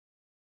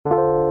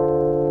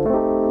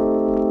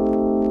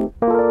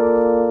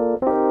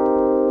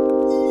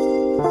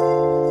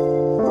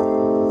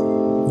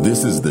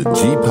This is the G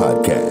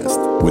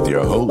Podcast with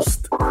your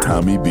host,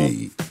 Tommy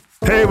B.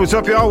 Hey, what's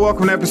up, y'all?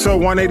 Welcome to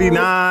episode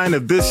 189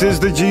 of This is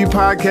the G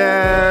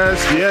Podcast.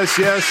 Yes,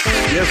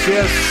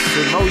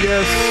 and oh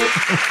yes,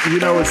 you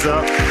know what's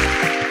up.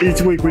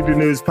 Each week we do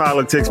news,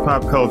 politics,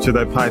 pop culture,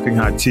 that piping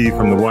hot tea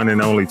from the one and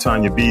only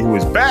Tanya B, who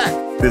is back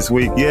this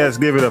week. Yes,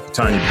 give it up for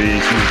Tanya B.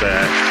 She's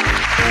back.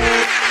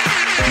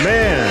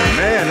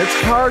 Man,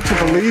 it's hard to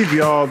believe,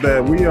 y'all,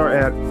 that we are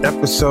at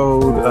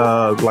episode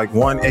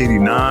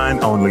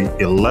 189, only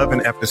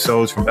 11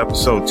 episodes from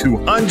episode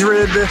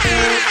 200.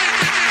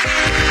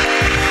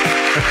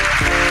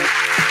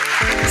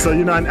 So,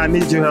 I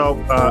need your help.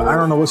 I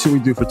don't know, what should we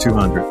do for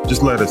 200?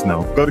 Just let us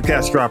know. Go to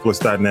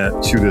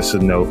castropolis.net, shoot us a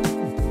note.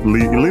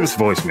 Leave us a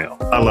voicemail.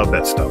 I love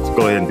that stuff.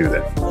 Go ahead and do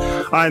that.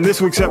 All right, in this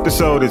week's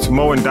episode, it's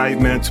more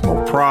indictments,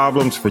 more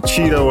problems for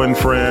Cheeto and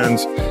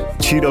friends.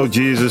 Cheeto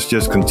Jesus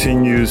just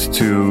continues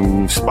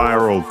to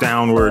spiral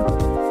downward.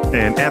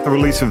 And at the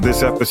release of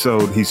this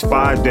episode, he's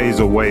 5 days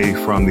away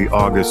from the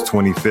August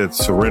 25th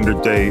surrender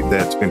date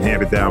that's been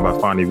handed down by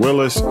Fonnie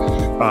Willis.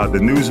 The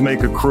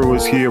Newsmaker crew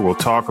is here. We'll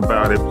talk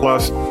about it.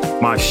 Plus,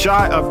 my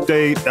Shy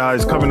update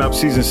is coming up,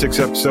 season 6,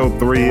 episode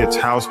 3. It's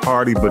house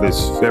party, but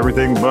it's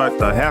everything but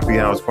a happy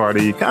house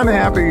party. Kind of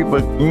happy,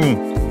 but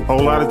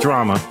whole lot of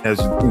drama, as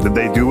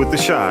they do with the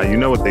Shy. You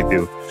know what they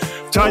do.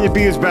 Tanya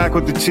B is back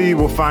with the tea.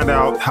 We'll find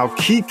out how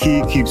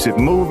Kiki keeps it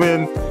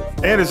moving.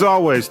 And as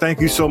always, thank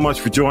you so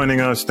much for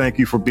joining us. Thank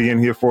you for being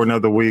here for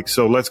another week.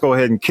 So let's go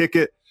ahead and kick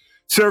it.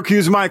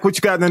 Syracuse Mike, what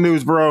you got in the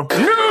news, bro?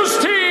 News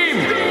team,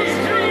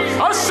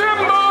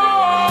 assemble!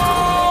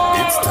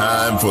 It's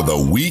time for the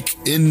Week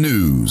in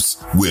News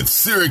with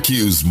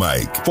Syracuse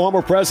Mike.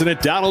 Former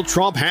President Donald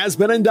Trump has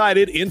been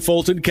indicted in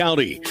Fulton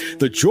County.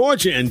 The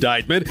Georgia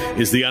indictment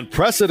is the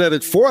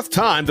unprecedented fourth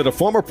time that a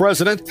former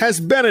president has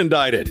been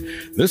indicted.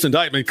 This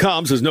indictment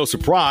comes as no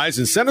surprise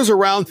and centers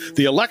around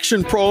the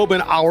election probe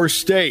in our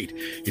state.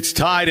 It's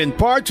tied in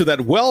part to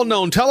that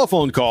well-known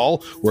telephone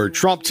call where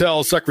Trump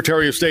tells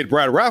Secretary of State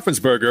Brad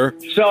Raffensperger,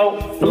 "So,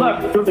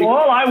 look,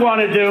 all I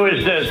want to do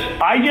is this.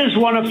 I just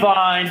want to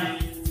find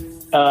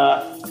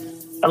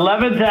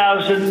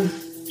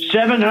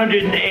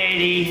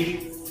 11,780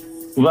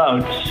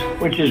 votes,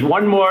 which is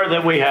one more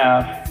than we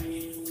have,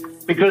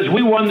 because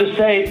we won the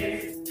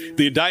state."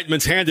 The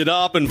indictments handed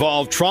up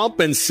involve Trump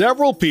and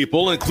several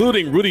people,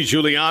 including Rudy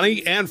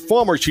Giuliani and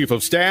former Chief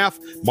of Staff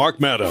Mark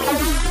Meadows.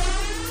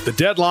 The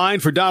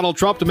deadline for Donald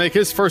Trump to make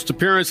his first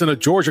appearance in a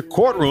Georgia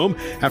courtroom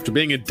after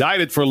being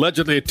indicted for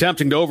allegedly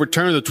attempting to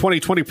overturn the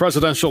 2020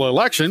 presidential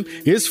election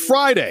is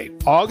Friday,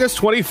 August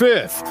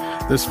 25th.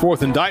 This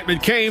fourth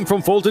indictment came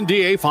from Fulton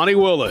DA Fonnie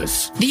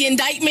Willis. The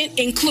indictment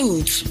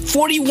includes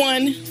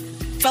 41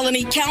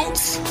 felony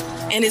counts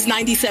and is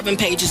 97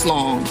 pages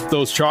long.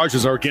 Those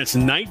charges are against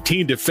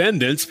 19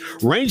 defendants,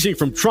 ranging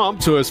from Trump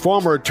to his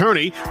former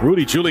attorney,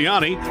 Rudy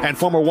Giuliani, and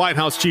former White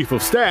House Chief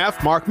of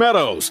Staff, Mark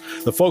Meadows.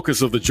 The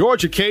focus of the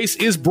Georgia case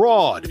is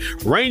broad,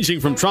 ranging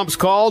from Trump's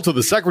call to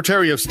the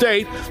Secretary of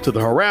State to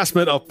the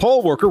harassment of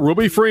poll worker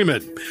Ruby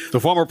Freeman. The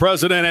former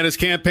president and his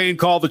campaign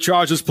called the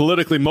charges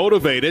politically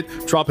motivated.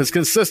 Trump has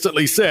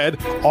consistently said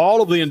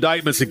all of the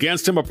indictments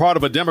against him are part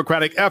of a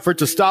Democratic effort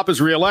to stop his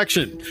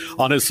reelection.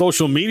 On his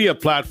social media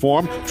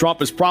platform, Trump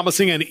is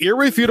promising an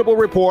irrefutable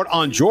report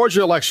on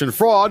Georgia election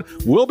fraud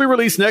will be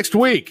released next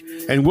week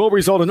and will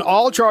result in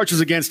all charges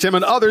against him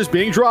and others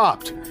being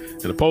dropped.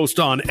 In a post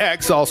on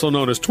X, also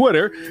known as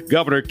Twitter,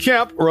 Governor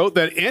Kemp wrote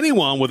that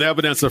anyone with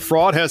evidence of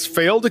fraud has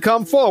failed to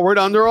come forward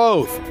under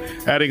oath,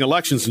 adding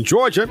elections in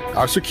Georgia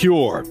are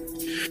secure.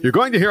 You're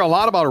going to hear a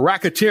lot about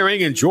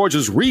racketeering and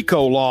Georgia's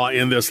RICO law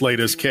in this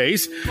latest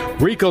case.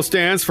 RICO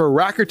stands for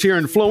Racketeer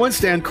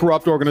Influenced and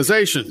Corrupt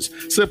Organizations.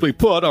 Simply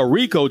put, a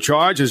RICO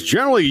charge is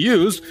generally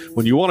used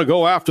when you want to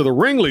go after the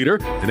ringleader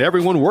and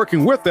everyone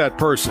working with that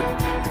person.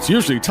 It's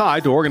usually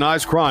tied to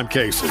organized crime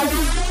cases.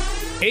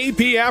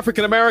 AP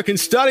African American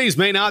Studies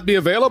may not be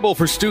available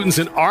for students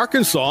in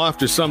Arkansas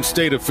after some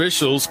state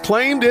officials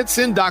claimed it's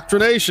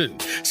indoctrination.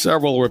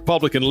 Several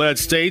Republican-led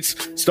states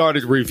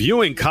started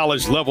reviewing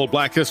college-level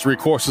Black history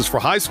courses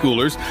for high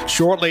schoolers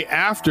shortly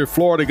after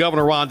Florida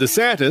Governor Ron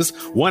DeSantis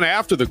went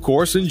after the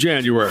course in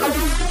January.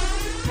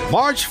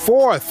 March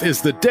 4th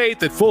is the date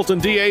that Fulton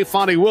DA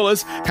Fonnie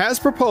Willis has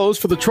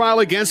proposed for the trial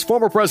against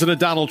former President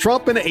Donald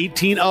Trump and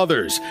 18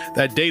 others.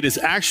 That date is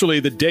actually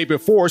the day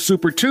before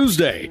Super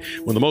Tuesday,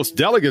 when the most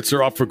delegates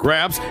are up for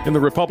grabs in the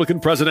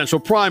Republican presidential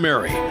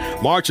primary.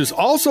 March is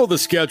also the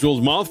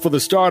scheduled month for the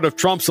start of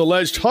Trump's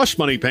alleged hush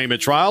money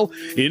payment trial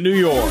in New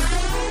York.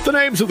 The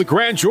names of the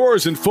grand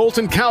jurors in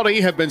Fulton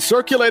County have been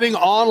circulating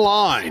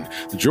online.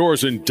 The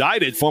jurors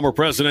indicted former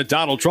President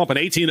Donald Trump and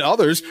 18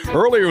 others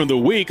earlier in the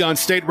week on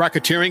state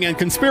racketeering and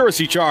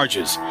conspiracy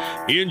charges.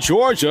 In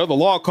Georgia, the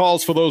law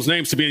calls for those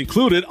names to be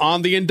included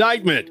on the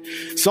indictment.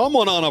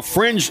 Someone on a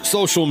fringe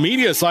social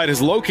media site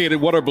has located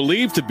what are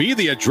believed to be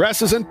the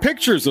addresses and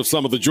pictures of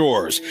some of the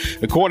jurors.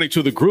 According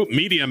to the group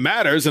Media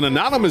Matters, an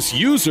anonymous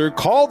user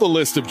called the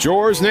list of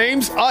jurors'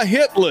 names a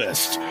hit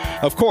list.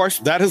 Of course,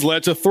 that has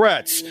led to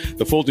threats.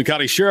 The Fulton Fulton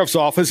County Sheriff's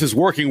Office is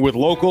working with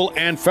local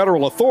and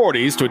federal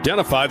authorities to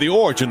identify the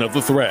origin of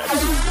the threat.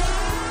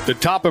 The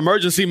top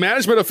emergency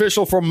management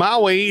official for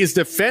Maui is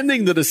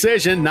defending the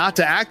decision not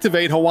to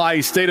activate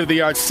Hawaii's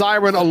state-of-the-art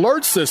siren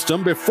alert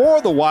system before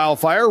the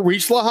wildfire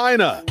reached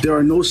Lahaina. There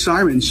are no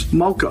sirens,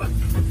 Mauka,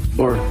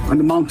 or on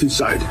the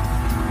mountainside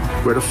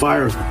where the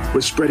fire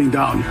was spreading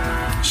down.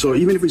 So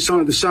even if we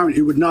sounded the siren,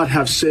 it would not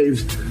have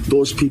saved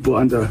those people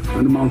on the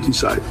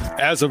mountainside.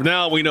 As of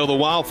now, we know the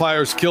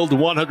wildfires killed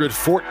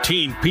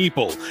 114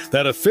 people.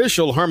 That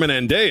official, Herman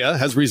Andea,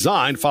 has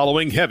resigned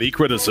following heavy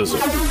criticism.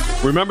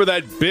 Remember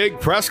that big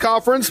press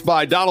conference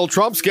by Donald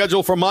Trump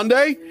scheduled for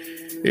Monday?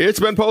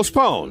 It's been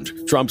postponed.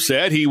 Trump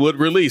said he would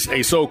release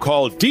a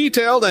so-called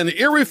detailed and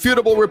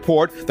irrefutable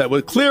report that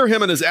would clear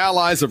him and his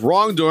allies of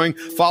wrongdoing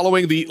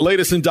following the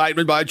latest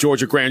indictment by a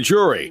Georgia grand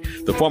jury.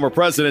 The former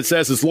president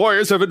says his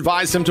lawyers have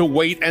advised him to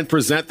wait and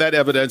present that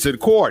evidence in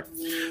court.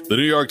 The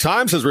New York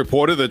Times has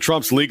reported that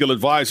Trump's legal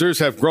advisors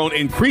have grown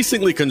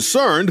increasingly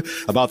concerned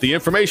about the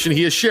information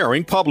he is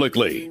sharing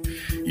publicly.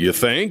 You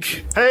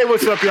think? Hey,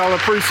 what's up, y'all?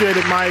 Appreciate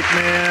it, Mike,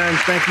 man.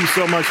 Thank you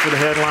so much for the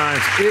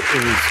headlines. It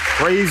is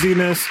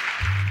craziness.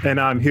 And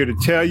I'm here to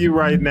tell you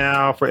right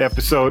now for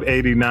episode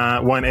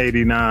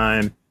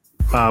 189,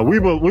 we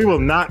will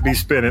not be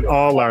spending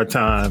all our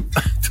time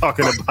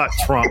talking about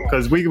Trump,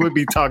 because we would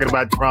be talking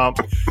about Trump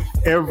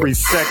every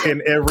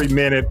second, every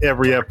minute,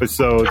 every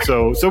episode.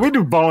 So we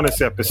do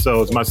bonus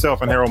episodes.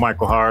 Myself and Harold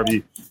Michael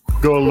Harvey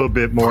go a little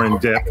bit more in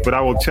depth, but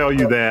I will tell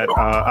you that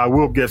I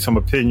will get some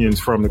opinions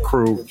from the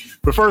crew.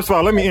 But first of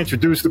all, let me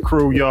introduce the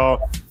crew,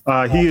 y'all.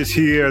 He is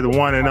here, the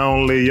one and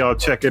only. Y'all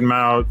check him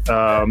out.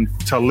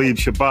 Talib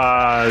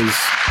Shabazz.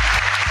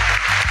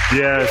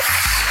 Yes,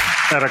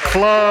 at a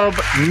club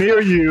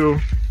near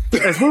you.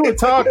 As we were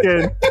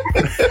talking,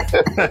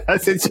 I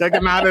said, check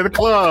him out at a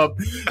club,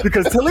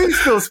 because Talib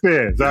still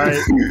spins, all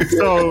right?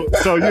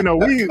 So you know,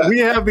 we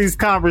have these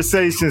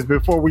conversations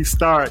before we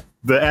start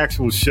the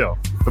actual show,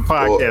 the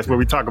podcast, where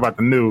we talk about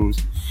the news.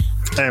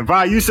 And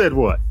Vi, you said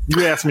what?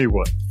 You asked me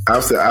what? I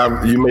said,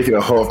 you're making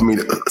it hard for me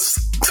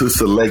to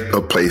select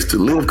a place to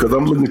live, because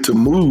I'm looking to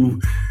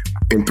move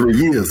in 3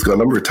 years, because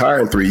I'm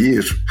retiring in 3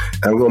 years.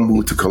 I'm going to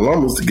move to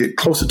Columbus to get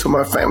closer to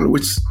my family,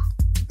 which is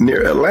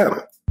near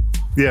Atlanta.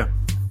 Yeah.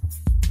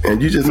 And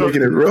you're just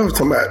making it rough.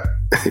 Talking about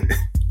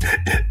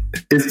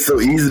it's so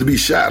easy to be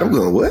shot. I'm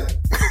going, what?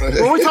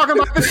 Well, we're talking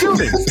about the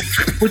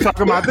shootings. We're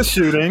talking about the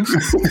shootings.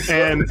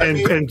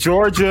 And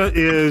Georgia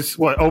is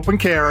what, open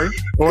carry?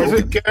 Or is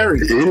it carry?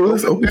 It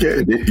is open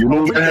carry. You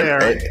don't even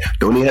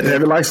have to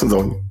have a license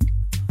on you.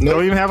 No.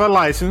 Don't even have a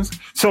license.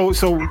 So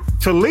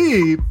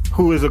Talib,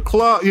 who is a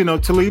club, you know,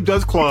 Talib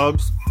does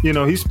clubs, you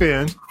know, he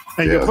spins.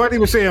 And your buddy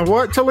was saying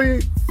what,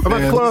 Talib,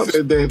 about clubs?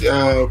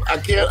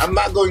 That, I'm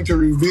not going to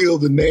reveal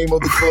the name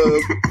of the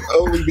club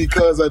only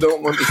because I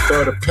don't want to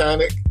start a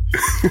panic.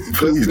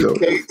 Please don't.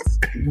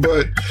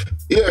 But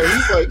yeah,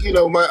 he's like, you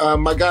know,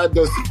 my guy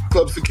does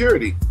club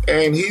security,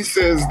 and he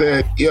says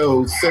that,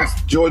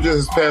 since Georgia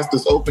has passed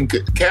this open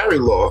carry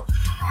law,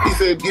 he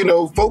said, you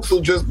know, folks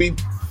will just be.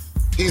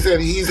 He said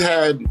he's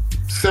had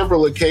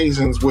several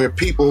occasions where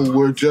people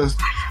were just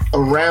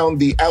around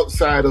the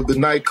outside of the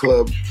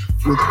nightclub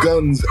with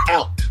guns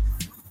out.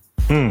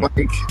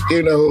 Like,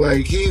 you know,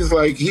 like he's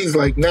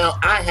like, now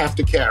I have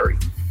to carry,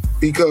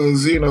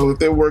 because, you know, if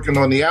they're working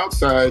on the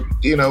outside,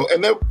 you know,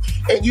 and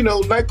you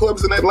know,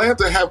 nightclubs in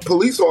Atlanta have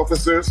police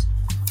officers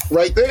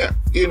right there,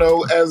 you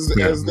know, as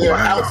their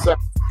outside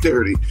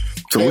security.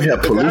 So we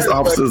have police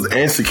officers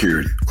and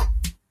security.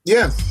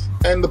 Yes.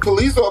 And the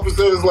police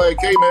officer is like,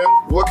 hey man,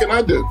 what can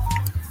I do?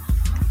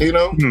 You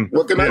know,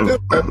 what can I do?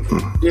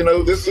 You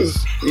know,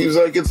 he's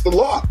like, it's the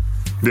law.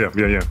 Yeah.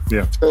 So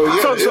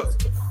yeah,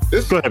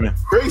 it's go ahead, man.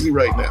 Crazy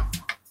right now.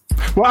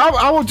 Well,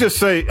 I will just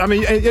say, I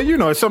mean, you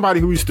know, as somebody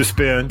who used to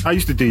spin, I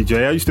used to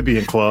DJ, I used to be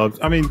in clubs.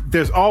 I mean,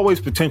 there's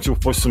always potential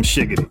for some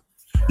shiggity.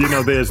 You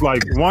know, there's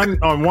like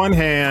on one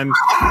hand,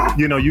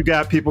 you know, you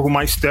got people who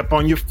might step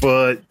on your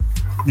foot,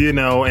 you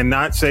know, and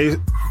not say,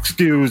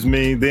 excuse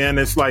me. Then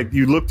it's like,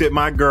 you looked at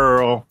my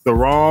girl the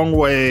wrong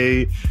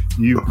way.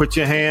 You put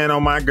your hand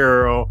on my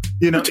girl,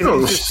 you know.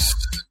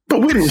 But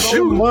we didn't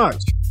shoot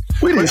much.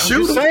 We didn't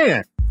shoot. I'm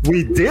saying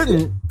we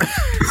didn't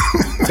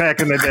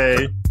back in the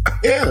day.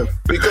 Yeah,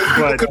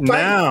 but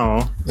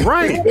now,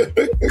 right?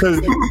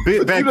 Because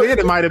back then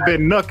it might have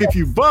been knuck if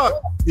you buck,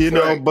 you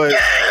know. Right. But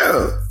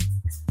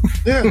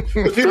yeah,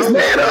 but you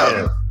man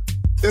up.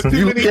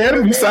 You look at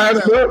him, you size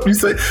him up. You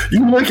say,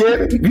 you look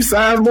at him, you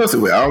size him up. Say,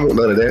 well, I don't want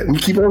none of that, and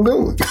you keep on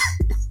going.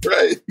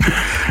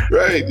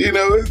 Right. You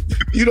know,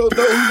 you don't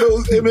know who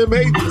knows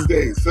MMA these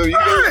days, so you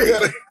know you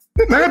gotta.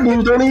 That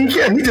dude don't even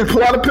care. He just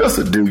pull out a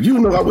pistol, dude. You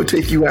know I would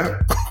take you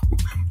out.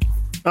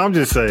 I'm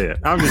just saying.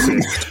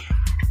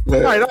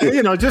 Right,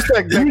 you know, just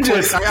like you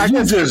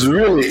just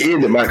really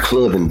ended my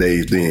clubbing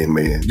days then,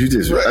 man. You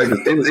just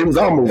it was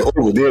almost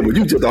over there, but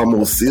you just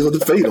almost sealed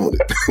the fate on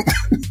it.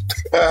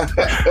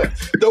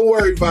 Don't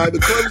worry, Vi. The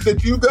clubs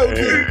that you go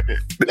to,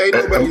 ain't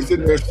nobody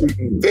sitting there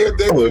shooting. They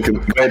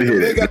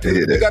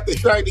got the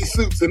shiny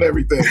suits and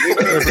everything. You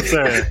know? That's what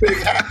I'm saying. Big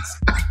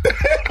hats.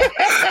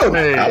 I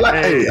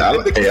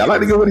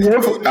like to go with the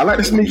young folk. I like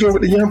to sneak in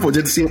with the young folk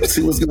just to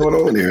see what's going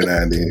on there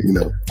now and then. You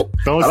know,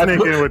 don't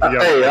sneak in with the young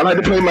folk. Hey, I like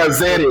to play my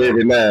zaddy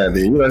every now and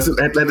then. You know, I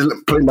like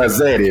to play my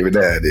zaddy every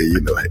now and then. You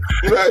know,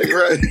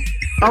 right.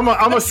 I'm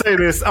gonna say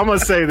this. I'm gonna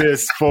say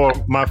this for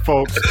my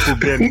folks who've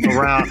been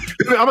around.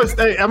 I'm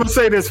gonna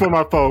say this for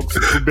my folks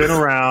who've been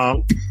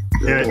around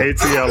in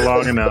ATL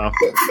long enough.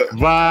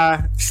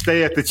 Vi,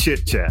 stay at the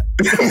chit chat.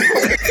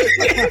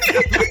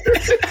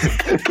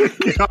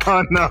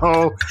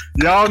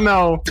 Y'all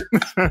know.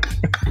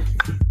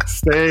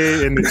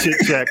 Stay in the chit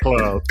chat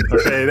club.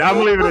 Okay, I'm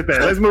leaving it at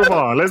that. Let's move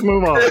on.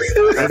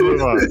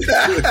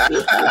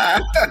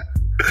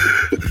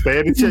 Stay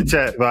in the chit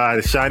chat by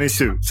the shiny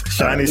suits.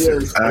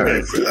 Suits. All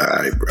right,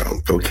 bro.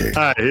 Okay.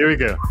 All right, here we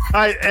go. All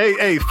right,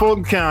 hey,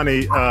 Fulton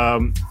County,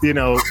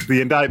 the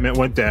indictment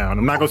went down.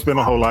 I'm not going to spend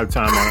a whole lot of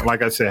time on it.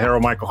 Like I said,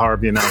 Harold Michael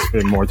Harvey and I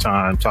spend more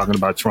time talking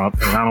about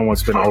Trump, and I don't want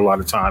to spend a whole lot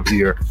of time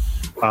here.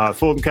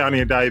 Fulton County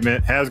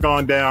indictment has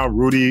gone down.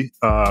 Rudy,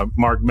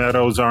 Mark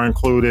Meadows are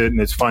included, and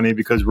it's funny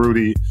because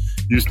Rudy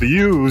used to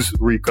use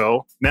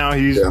RICO. Now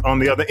he's on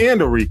the other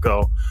end of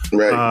RICO.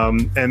 Right.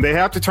 And they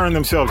have to turn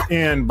themselves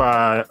in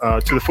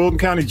to the Fulton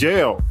County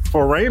Jail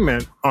for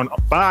arraignment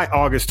by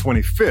August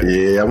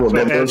 25th. Yeah, I want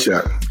that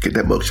mugshot. Get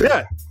that mugshot.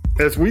 Yeah.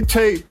 As we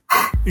take,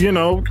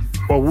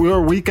 we're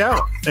a week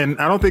out, and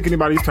I don't think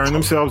anybody's turned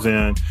themselves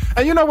in.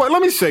 And you know what?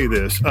 Let me say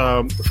this.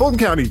 Fulton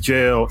County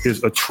Jail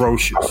is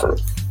atrocious.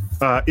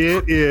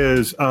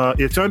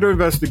 It's under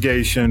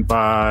investigation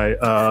by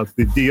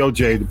the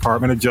DOJ,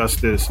 Department of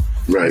Justice.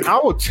 Right. And I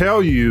will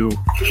tell you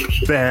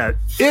that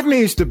it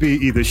needs to be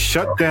either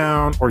shut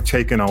down or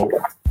taken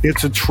over.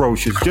 It's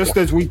atrocious. Just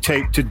as we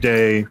tape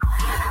today,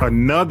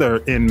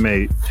 another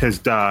inmate has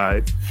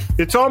died.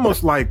 It's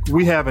almost like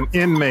we have an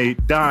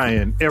inmate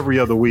dying every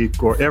other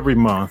week or every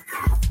month.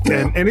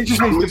 Yeah. And it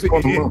just needs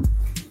to be...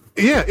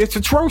 Yeah, it's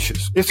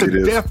atrocious. It's a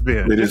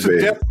deathbed. It's a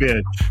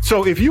deathbed.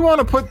 So if you want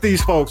to put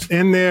these folks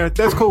in there,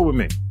 that's cool with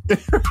me. And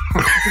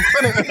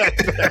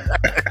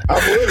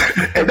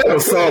that will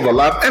solve a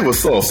lot. That will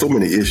solve so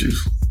many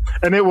issues.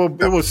 And it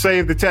will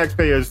save the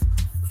taxpayers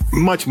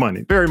much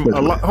money.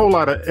 Whole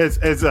lot of as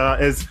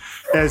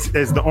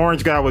the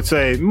orange guy would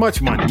say,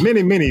 much money.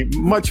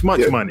 Much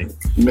money.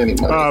 Many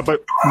money.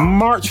 But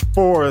March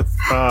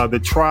 4th, the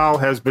trial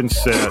has been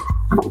set.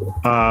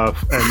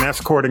 And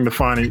that's according to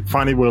Fonnie.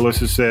 Fonnie Willis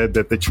has said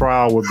that the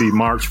trial will be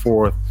March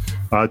 4th,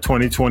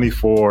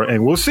 2024.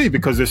 And we'll see,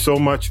 because there's so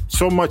much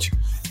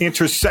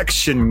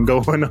intersection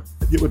going on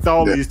with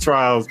all these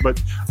trials.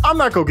 But I'm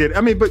not going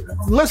to but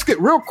let's get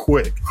real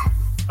quick.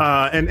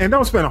 And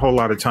don't spend a whole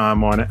lot of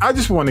time on it. I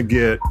just want to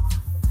get,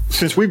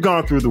 since we've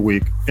gone through the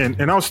week,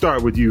 and I'll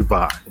start with you,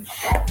 Vi.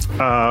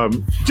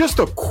 Just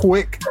a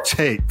quick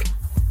take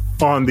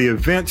on the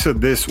events of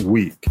this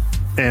week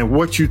and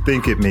what you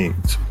think it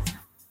means.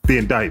 The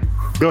indictment.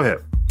 Go ahead.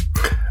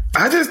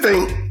 I just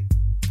think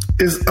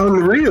it's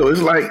unreal.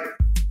 It's like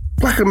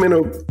I'm in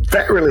a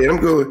federally.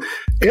 I'm going,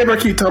 everybody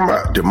keep talking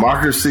about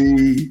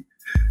democracy,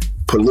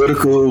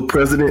 political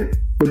president,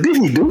 but did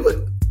he do it?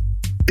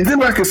 Is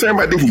anybody concerned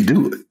about did he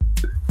do it?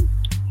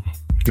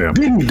 Yeah.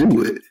 Did he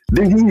do it?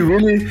 Did he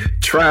really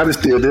try to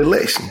steal the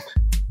election?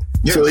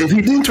 Yes. So if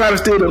he didn't try to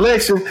steal the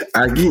election,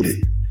 I get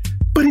it.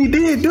 But he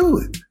did do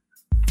it.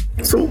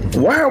 So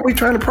why are we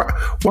trying to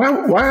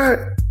why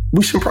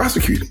we shouldn't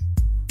prosecute him?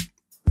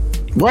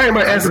 Why am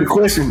I asking the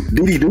question,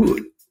 did he do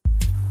it?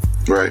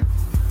 Right.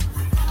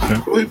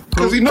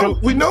 Because we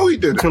know he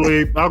did it.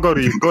 Talib, I'll go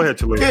to you. Go ahead,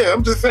 Talib. Yeah,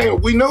 I'm just saying,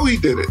 we know he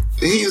did it.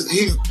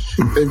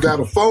 They've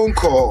got a phone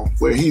call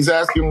where he's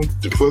asking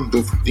for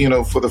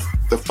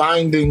the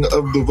finding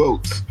of the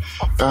votes.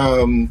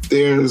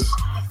 There's,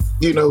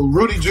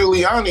 Rudy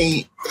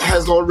Giuliani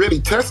has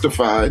already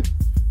testified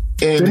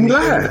and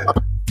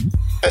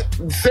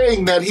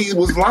saying that he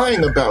was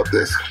lying about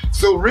this.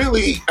 So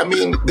really,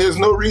 there's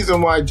no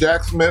reason why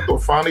Jack Smith or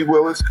Fonnie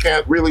Willis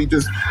can't really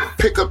just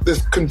pick up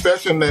this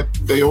confession that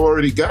they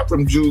already got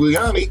from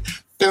Giuliani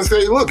and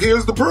say, look,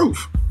 here's the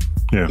proof.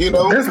 Yeah.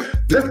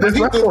 That's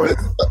my point.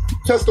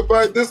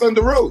 Testified this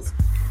under oath.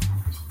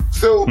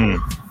 So,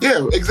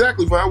 yeah,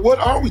 exactly. What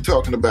are we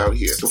talking about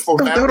here? So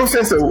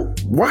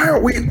why are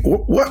we,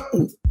 why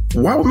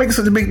are we making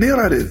such a big deal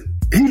out of this?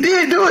 He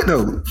did do it,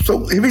 though.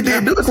 So if he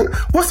did do it,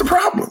 what's the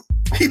problem?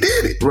 He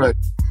did it. Right.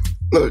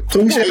 Look,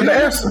 so we should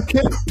answer.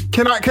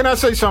 Can I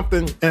say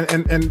something?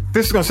 And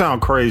this is going to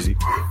sound crazy,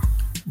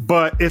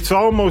 but it's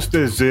almost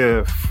as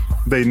if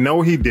they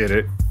know he did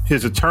it.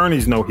 His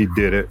attorneys know he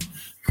did it,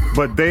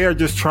 but they are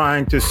just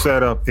trying to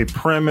set up a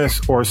premise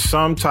or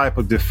some type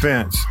of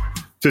defense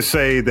to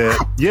say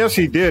that, yes,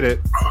 he did it,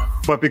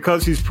 but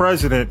because he's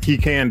president, he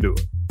can do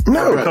it.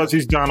 No, because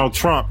he's Donald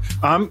Trump.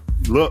 I'm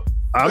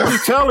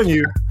just telling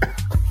you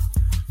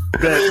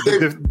that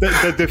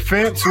the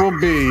defense will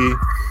be,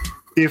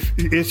 if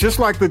it's just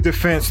like the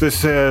defense that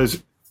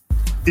says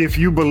if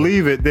you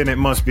believe it, then it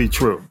must be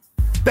true.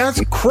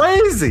 That's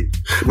crazy.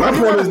 My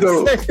point is,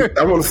 though,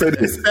 I want to say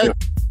this. That's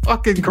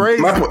fucking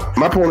crazy.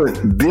 My point is,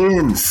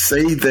 then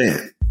say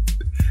that.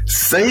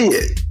 Say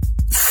it.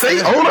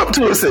 Own up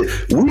to it. Say,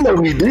 we know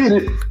we did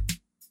it,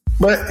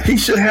 but he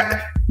should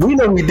have. We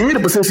know we did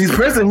it, but since he's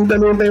president, he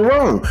done anything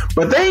wrong.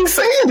 But they ain't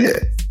saying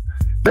that.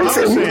 They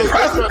said we were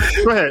president.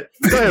 Go ahead.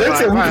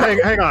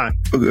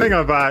 Hang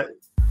on, Vi.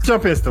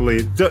 Jump in,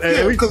 Steve.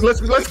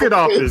 Let's get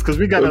off this because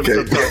we got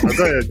other stuff to talk about.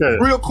 Go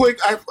ahead. Real quick,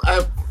 I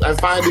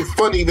find it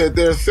funny that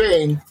they're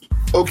saying,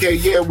 okay,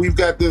 yeah, we've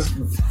got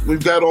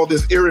all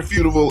this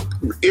irrefutable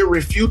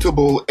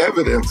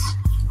evidence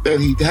that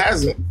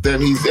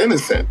he's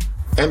innocent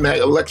and that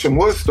election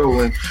was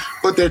stolen,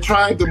 but they're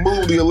trying to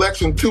move the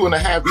election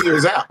 2.5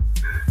 years out.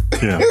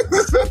 Yeah.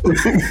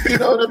 You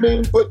know what I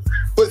mean? But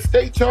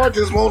state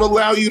charges won't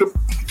allow you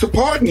to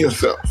pardon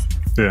yourself.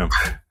 Yeah.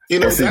 You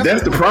know,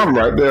 that's the problem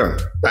right there.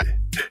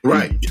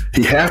 Right.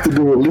 He has to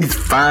do at least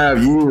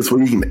 5 years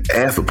before you can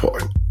ask for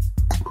pardon.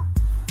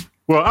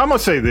 Well, I'm gonna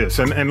say this,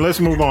 and let's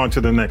move on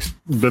to the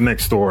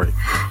next story.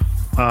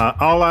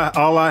 All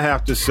I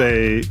have to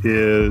say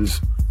is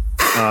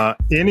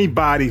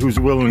anybody who's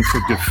willing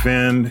to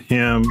defend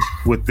him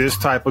with this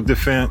type of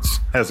defense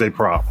has a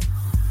problem.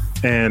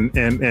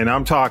 And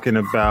I'm talking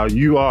about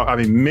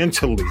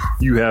mentally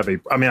you have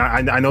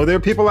I know there are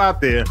people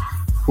out there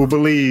who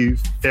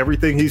believe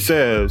everything he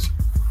says,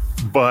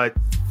 but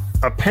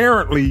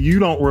apparently you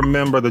don't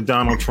remember the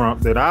Donald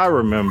Trump that I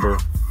remember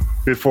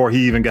before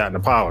he even got into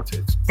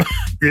politics.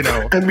 You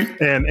know,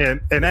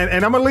 and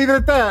I'm gonna leave it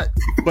at that.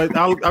 But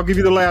I'll give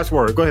you the last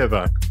word. Go ahead,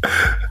 Vi.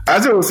 I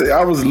just want to say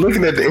I was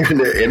looking at the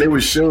internet and they were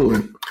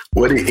showing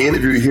where they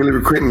interviewed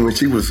Hillary Clinton when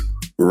she was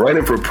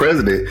running for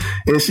president,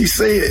 and she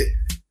said,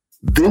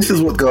 "This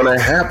is what's gonna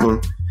happen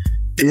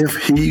if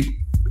he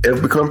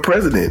ever become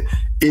president.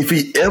 If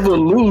he ever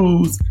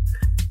lose,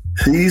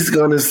 he's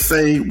gonna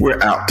say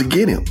we're out to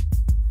get him."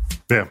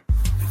 Yeah.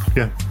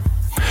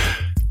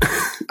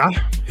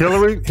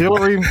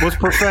 Hillary was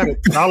prophetic.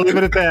 I'll leave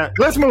it at that.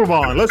 Let's move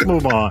on.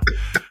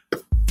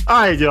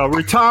 All right, y'all.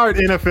 Retired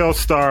NFL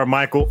star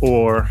Michael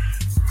Oher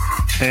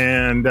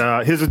and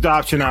his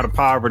adoption out of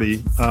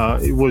poverty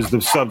it was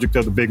the subject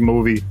of the big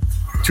movie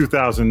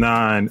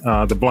 2009,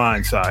 The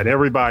Blind Side.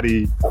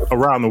 Everybody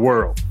around the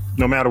world,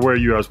 no matter where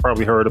you are, has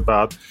probably heard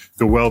about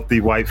the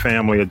wealthy white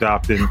family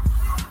adopting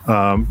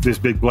this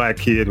big black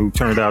kid who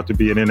turned out to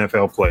be an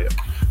NFL player.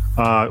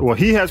 Well,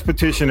 he has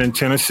petitioned in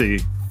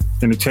Tennessee,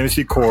 in the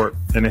Tennessee court,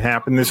 and it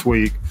happened this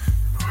week,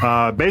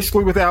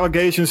 basically with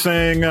allegations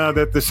saying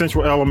that the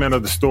central element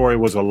of the story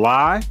was a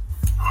lie,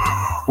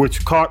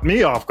 which caught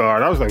me off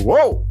guard. I was like,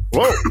 whoa.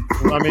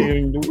 I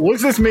mean, what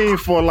does this mean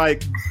for,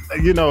 like,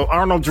 you know,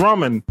 Arnold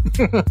Drummond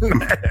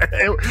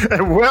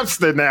and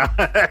Webster now?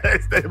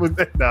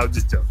 No, I'm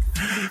just joking.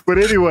 But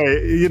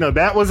anyway, you know,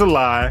 that was a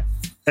lie.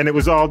 And it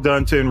was all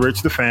done to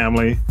enrich the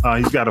family.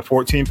 He's got a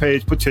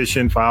 14-page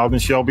petition filed in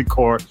Shelby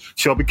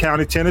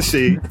County,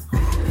 Tennessee, in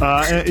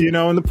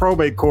the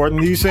probate court.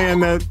 And he's saying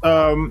that,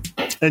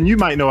 and you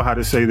might know how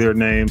to say their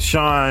names,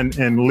 Sean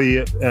and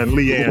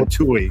Leanne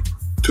Toohey,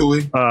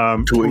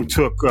 who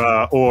took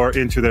Oher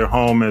into their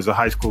home as a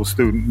high school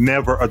student,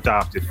 never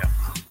adopted him.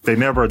 They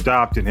never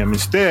adopted him.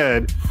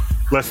 Instead,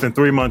 less than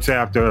 3 months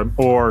after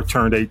Oher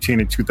turned 18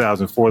 in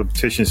 2004, the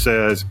petition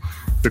says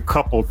the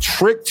couple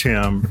tricked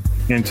him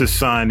into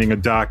signing a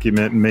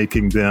document and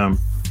making them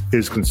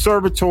his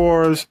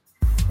conservators,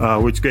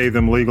 which gave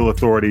them legal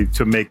authority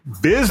to make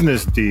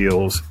business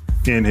deals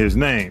in his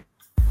name.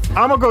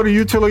 I'm going to go to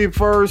you, Talib,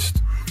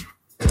 first.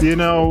 You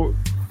know,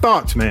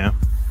 thoughts, man?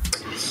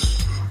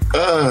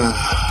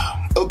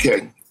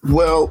 Okay.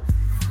 Well,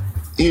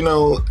 you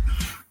know,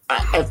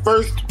 at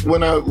first,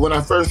 when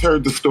I first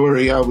heard the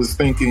story, I was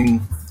thinking,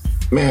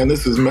 man,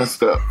 this is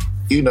messed up.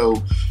 You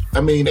know, I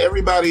mean,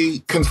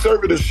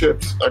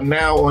 conservatorships are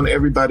now on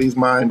everybody's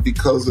mind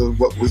because of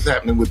what was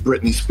happening with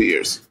Britney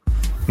Spears.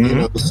 Mm-hmm. You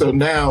know, so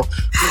now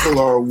people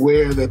are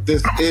aware that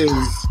this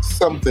is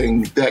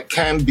something that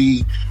can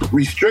be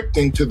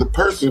restricting to the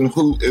person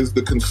who is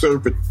the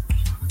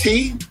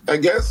conservatee, I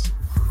guess,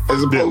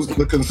 as opposed to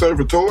the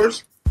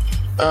conservators.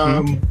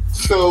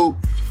 So,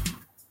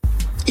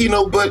 you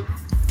know, but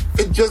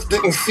it just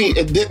didn't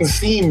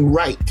seem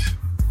right.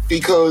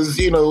 Because,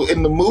 you know,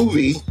 in the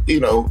movie, you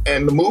know,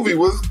 and the movie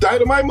was a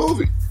dynamite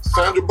movie.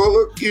 Sandra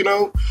Bullock, you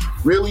know,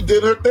 really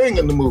did her thing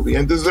in the movie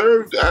and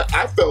deserved,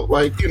 I felt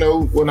like, you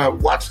know, when I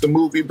watched the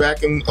movie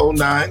back in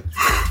 2009,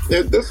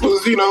 this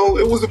was, you know,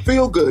 it was a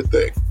feel-good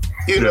thing,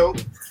 you know.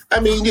 I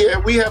mean, yeah,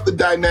 we have the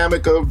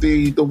dynamic of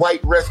the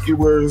white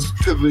rescuers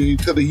to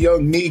the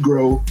young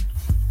Negro,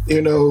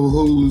 you know,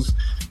 whose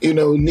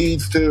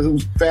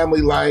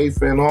family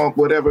life and all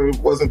whatever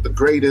wasn't the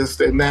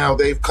greatest, and now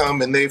they've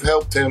come and they've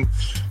helped him.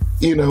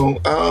 You know,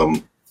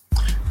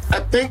 I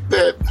think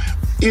that,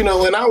 you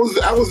know, and I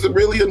was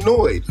really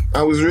annoyed.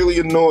 I was really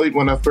annoyed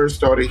when I first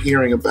started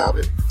hearing about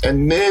it.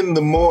 And then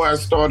the more I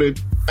started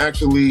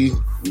actually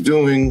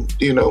doing,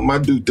 you know, my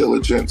due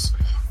diligence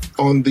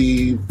on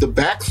the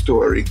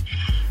backstory,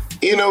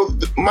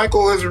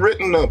 Michael has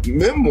written a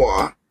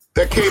memoir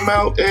that came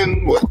out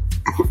in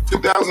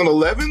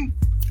 2011,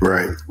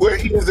 right? Where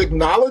he is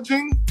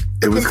acknowledging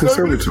it was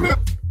conservative,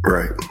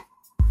 right?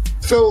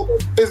 So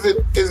is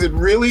it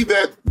really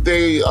that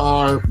they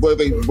are? Were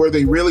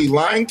they really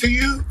lying to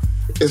you?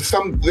 Is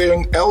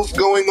something else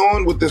going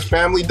on with this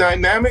family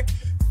dynamic?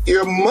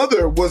 Your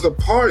mother was a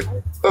part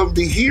of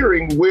the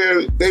hearing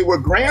where they were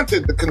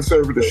granted the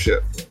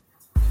conservatorship.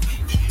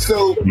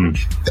 So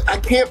I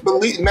can't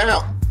believe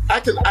now. I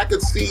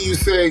could see you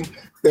saying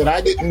that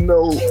I didn't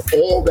know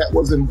all that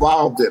was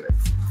involved in it,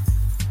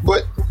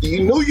 but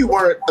you knew you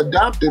weren't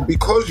adopted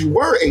because you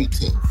were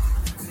 18.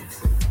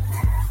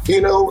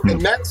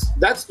 And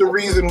that's the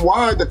reason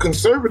why the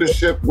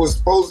conservatorship was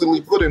supposedly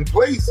put in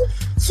place,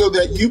 so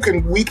that you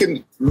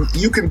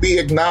can be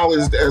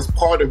acknowledged as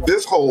part of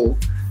this whole,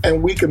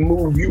 and we can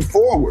move you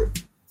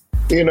forward.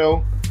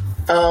 Right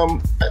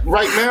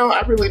now,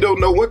 I really don't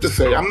know what to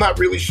say. I'm not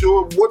really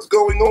sure what's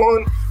going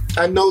on.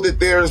 I know that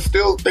there are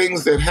still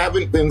things that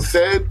haven't been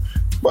said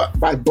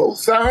by both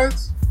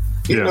sides.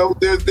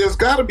 There's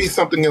got to be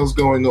something else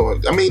going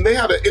on. I mean, they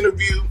had an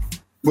interview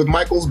with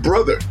Michael's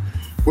brother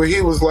where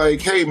he was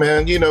like, hey,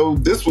 man,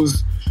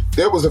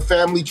 there was a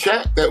family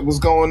chat that was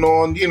going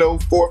on,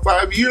 4 or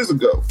 5 years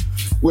ago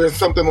where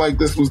something like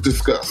this was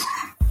discussed.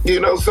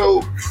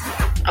 So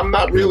I'm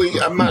not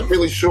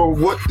really sure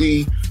what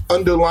the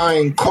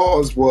underlying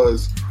cause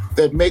was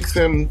that makes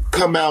him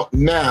come out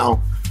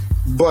now,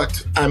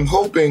 but I'm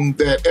hoping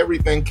that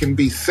everything can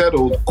be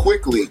settled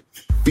quickly,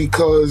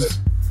 because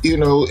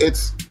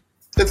it's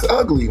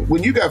ugly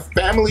when you got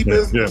family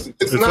business. Yeah.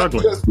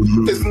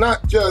 It's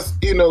not just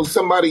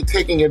somebody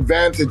taking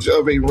advantage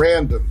of a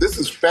random. This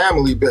is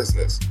family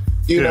business,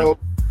 know.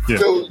 Yeah.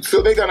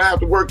 So they're gonna have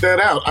to work that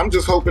out. I'm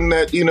just hoping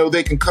that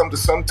they can come to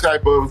some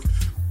type of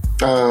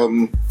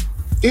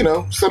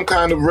some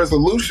kind of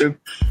resolution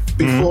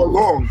before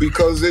long,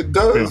 because it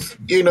does.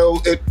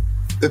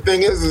 The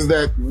thing is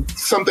that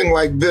something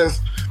like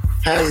this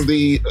has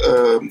the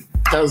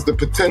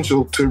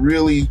potential to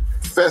really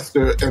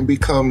fester and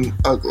become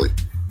ugly.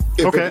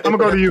 I'm gonna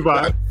go to you,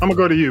 Vi. I'm gonna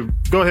go to you.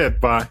 Go ahead,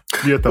 Vi.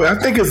 Well, I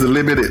think it's a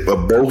little bit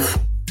of both.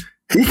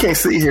 He can't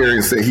sit here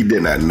and say he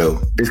did not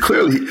know. It's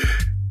clearly,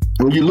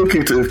 when you look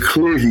into it, it's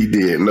clear he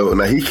did know.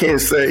 Now, he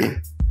can't say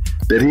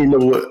that he knew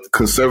what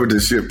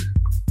conservatorship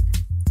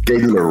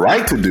gave him the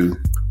right to do,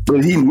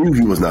 but he knew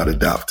he was not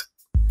adopted.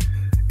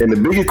 And the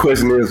bigger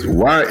question is,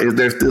 why is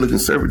there still a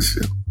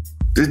conservatorship?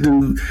 This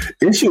dude,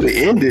 it should have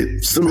ended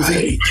as soon as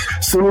he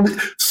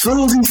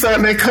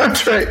signed that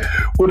contract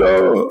with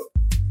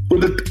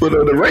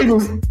the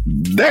Ravens.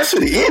 That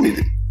should have ended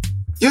it.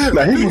 Yeah.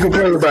 Now he can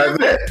complain about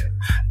that.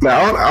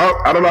 Now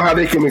I don't know how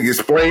they can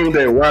explain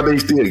that, why they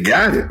still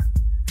got it.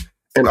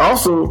 And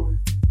also,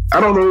 I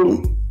don't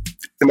know.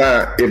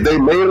 Now, if they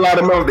made a lot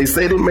of money, they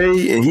say they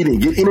made, and he didn't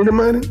get any of the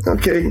money,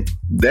 okay,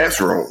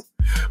 that's wrong.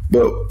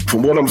 But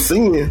from what I'm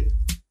seeing,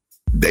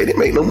 they didn't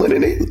make no money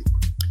neither.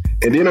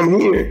 And then I'm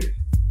hearing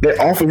they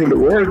offered him the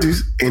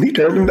royalties, and he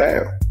turned them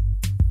down.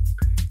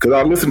 Because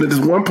I listened to this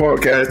one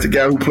podcast, the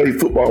guy who played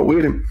football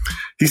with him,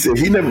 he said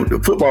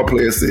the football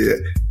player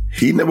said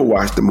he never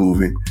watched the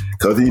movie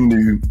because he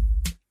knew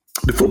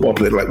the football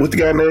player, like, what's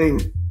the guy name?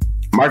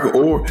 Michael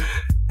Orr.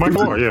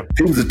 Yeah.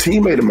 He was a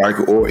teammate of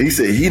Michael Orr. He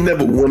said he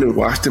never wanted to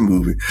watch the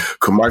movie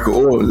because Michael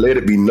Orr let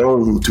it be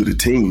known to the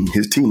team,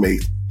 his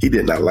teammates, he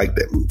did not like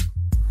that movie.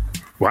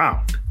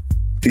 Wow.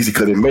 He said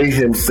because it made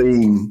him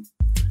seem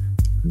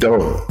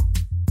dumb.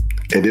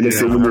 And then they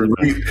said, but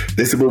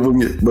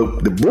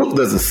the book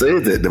doesn't say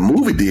that. The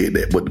movie did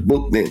that, but the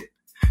book didn't.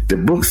 The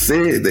book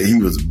said that he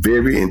was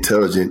very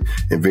intelligent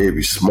and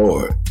very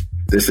smart.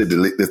 They said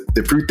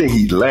the first thing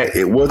he lacked,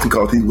 it wasn't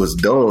because he was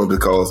dumb,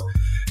 because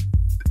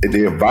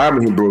the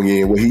environment he brought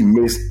in where he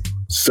missed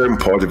certain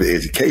parts of the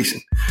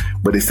education.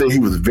 But they said he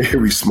was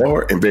very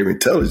smart and very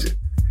intelligent.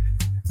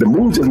 The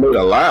movie just made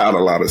a lie out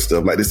of a lot of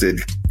stuff. Like they said,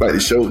 like they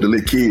showed the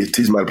little kids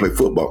teach them how to play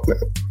football. Now,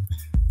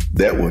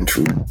 that wasn't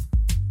true.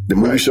 The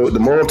movie showed the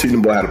mom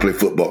teaching the boy how to play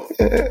football.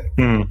 That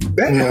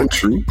wasn't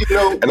true.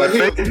 And I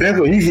think that's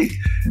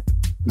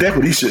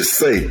what he should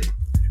say.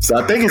 So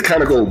I think it's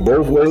kind of go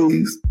both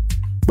ways.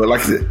 But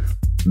like I said,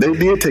 they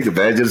did take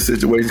advantage of the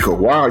situation, because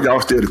why are y'all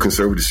still the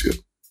conservatorship?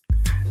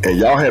 And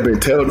y'all have been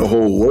telling the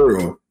whole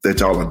world that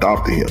y'all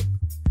adopted him.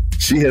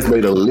 She has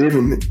made her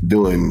living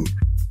doing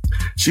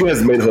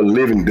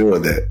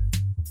that.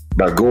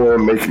 By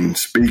going, making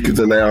speakers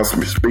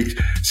announcements,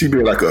 she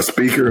be like a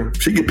speaker.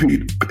 She get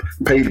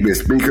paid to be a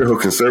speaker, her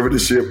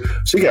conservatorship.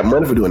 She got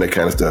money for doing that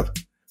kind of stuff.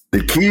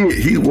 The kid,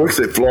 he works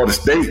at Florida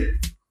State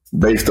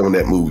based on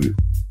that movie.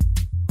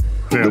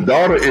 Yeah. The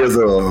daughter is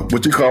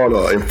what you call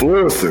an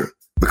influencer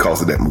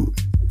because of that movie.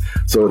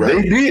 So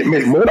they did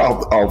make money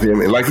off him.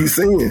 And like he's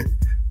saying,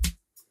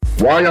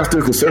 why are y'all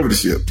still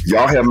conservatorship?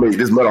 Y'all have made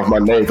this money off my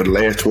name for the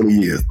last 20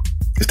 years.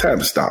 It's time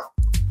to stop.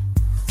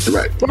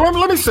 Right. Well,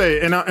 let me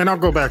say, and I'll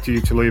go back to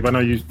you, Talib. I know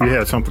you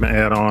had something to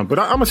add on, but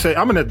I'm gonna say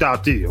I'm an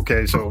adoptee.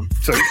 Okay, so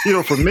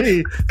for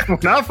me,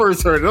 when I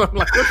first heard it, I'm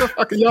like, what the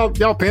fuck are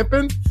y'all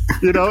pimping?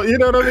 You know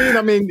what I mean?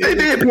 I mean, they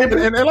did pimp.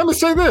 And let me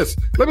say this.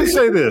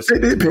 They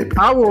did pimp.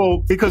 I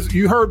will, because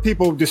you heard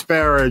people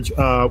disparage.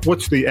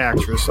 What's the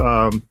actress?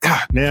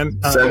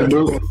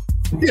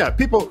 Yeah,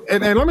 people,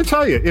 and let me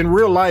tell you, in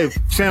real life,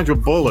 Sandra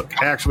Bullock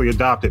actually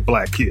adopted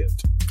black kids.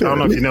 I don't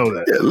know if you know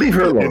that. Yeah, leave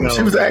her alone.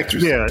 She was an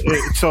actress. Yeah.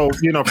 So,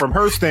 from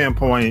her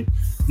standpoint,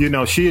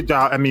 she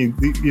adopt. I mean,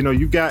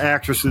 you got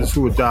actresses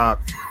who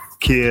adopt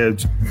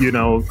kids. They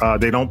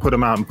don't put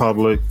them out in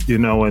public.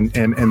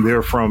 And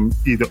they're from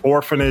either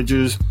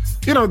orphanages.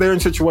 They're in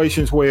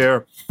situations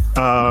where,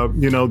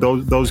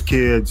 those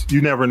kids,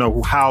 you never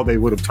know how they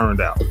would have turned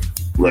out.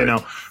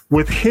 Right.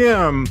 With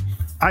him,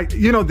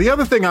 the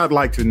other thing I'd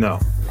like to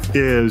know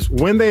is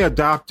when they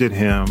adopted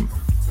him,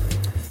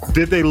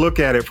 did they look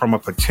at it from a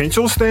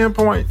potential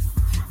standpoint,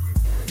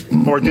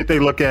 or did they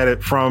look at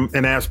it from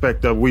an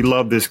aspect of, we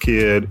love this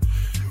kid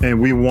and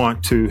we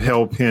want to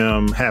help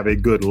him have a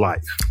good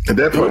life? And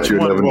that part you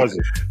never know.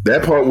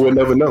 That part we'll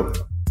never know.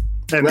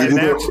 And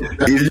either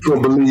you're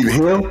going to believe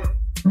him,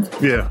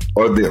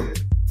 or them.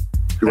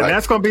 And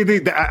that's going to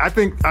be I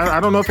think, I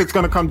don't know if it's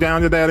going to come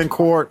down to that in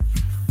court,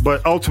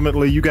 but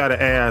ultimately you got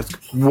to ask,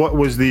 what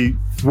was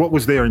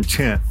their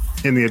intent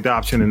in the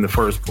adoption in the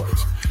first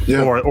place,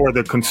 or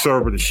the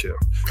conservatorship.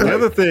 The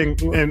other thing,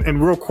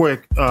 and real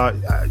quick,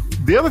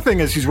 the other thing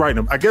is he's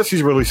writing. I guess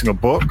he's releasing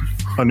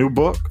a new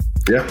book.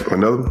 Yeah,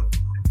 another one.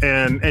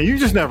 And you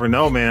just never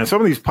know, man. Some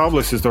of these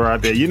publicists are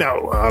out there, you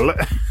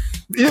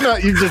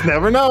just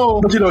never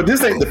know. But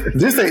this ain't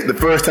the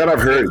first time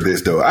I've heard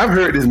this though. I've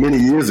heard this many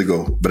years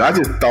ago, but I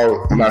just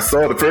thought when I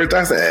saw it the first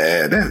time, I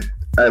said,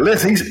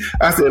 unless he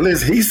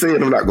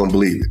said, I'm not going to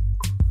believe it.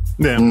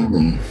 Yeah.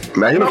 Mm-hmm.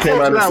 Now he came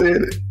out and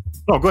said it.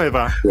 Oh, go ahead,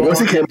 Vi. Once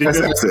he came out and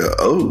said, I said,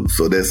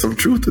 so there's some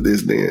truth to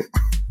this then.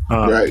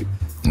 Right.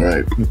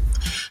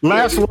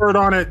 Last word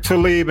on it,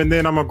 Talib, and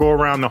then I'm going to go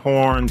around the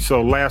horn.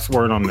 So last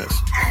word on this.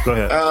 Go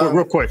ahead.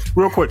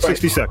 Real quick,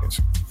 60 seconds.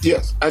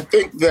 Yes. I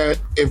think that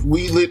if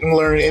we didn't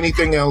learn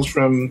anything else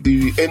from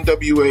the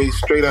NWA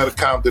Straight Outta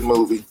Compton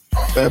movie,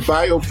 that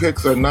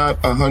biopics are not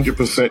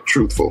 100%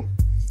 truthful.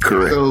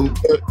 Correct. So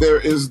there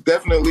is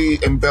definitely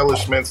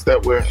embellishments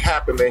that were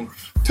happening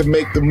to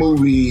make the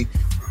movie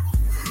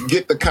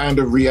get the kind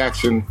of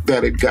reaction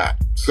that it got.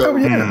 So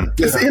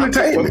it's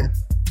entertainment.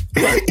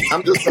 Right.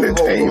 I'm just going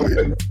to hold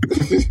off.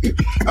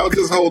 I'll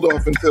just hold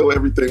off until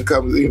everything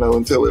comes,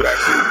 until it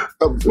actually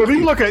comes. Well,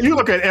 you look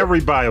at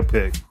every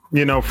biopic,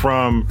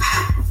 from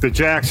the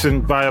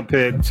Jackson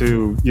biopic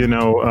to,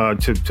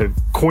 to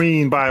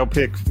Queen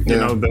biopic,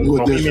 the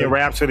Bohemian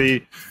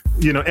Rhapsody,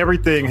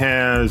 everything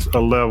has a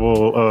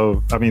level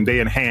of,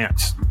 they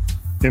enhance,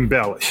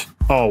 embellish,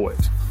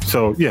 always.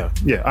 So,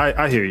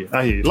 I hear you.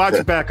 Lots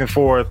of back and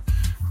forth,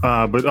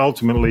 but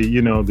ultimately,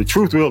 the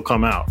truth will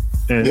come out.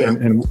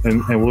 And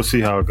we'll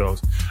see how it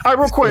goes. All right,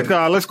 real quick,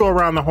 let's go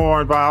around the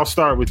horn. Vi, I'll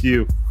start with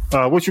you.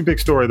 What's your big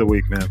story of the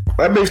week, man?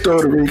 My big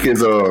story of the week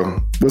is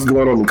what's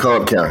going on in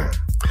Cobb County.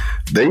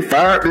 They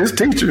fired this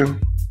teacher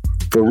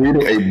for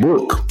reading a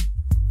book,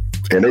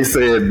 and they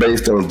said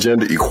based on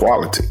gender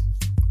equality.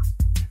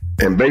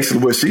 And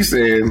basically what she's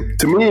saying,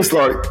 to me, it's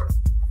like,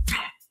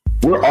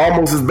 we're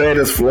almost as bad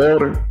as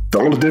Florida. The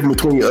only difference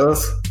between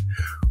us,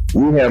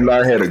 we have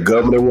not had a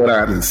governor went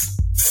out and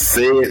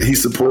said he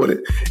supported,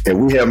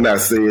 and we have not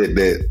said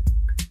that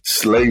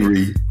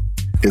slavery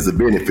is a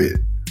benefit.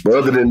 But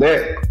other than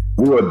that,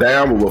 we are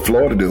down with what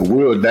Florida did.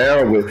 We are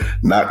down with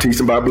not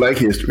teaching about Black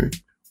history.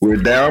 We're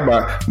down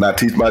by not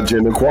teaching about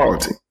gender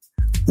equality.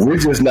 We're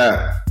just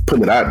not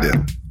putting it out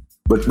there.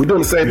 But we're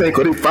doing the same thing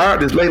because they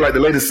fired this lady, like the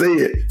lady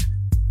said.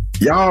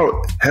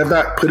 Y'all have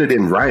not put it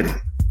in writing.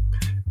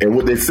 And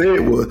what they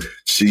said was,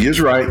 she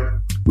is right.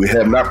 We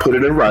have not put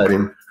it in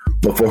writing.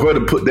 But for her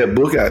to put that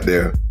book out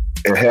there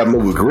and have no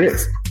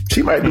regrets,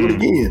 she might do it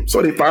again.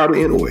 So they fired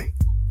her anyway.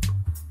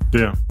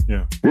 Yeah.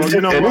 Well,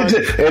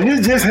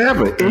 it just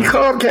happened in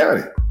Cobb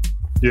County.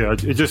 Yeah,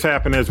 it just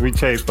happened as we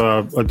taped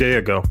a day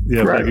ago.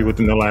 Yeah, right. Maybe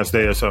within the last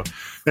day or so.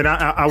 And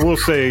I will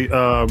say,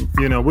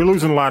 we're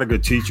losing a lot of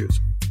good teachers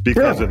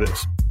because of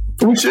this.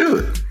 We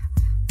should.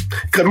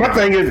 Because my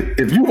thing is,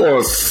 if you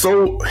are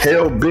so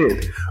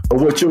hell-bent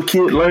on what your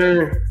kid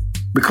learn,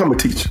 become a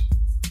teacher.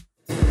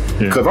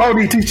 Because all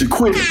these teachers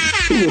quit,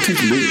 who will teach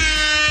them?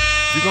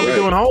 You're going to be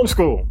doing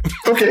homeschool.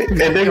 Okay,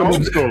 and they're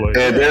going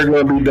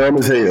to be dumb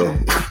as hell.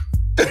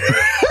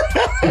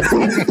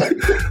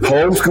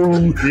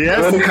 Homeschool,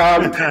 go to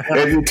college,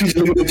 and your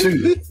teacher look at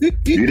you.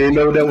 You didn't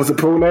know that was a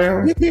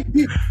pronoun?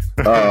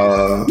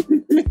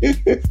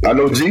 I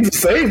know Jesus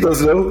saved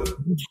us though.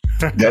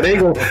 That ain't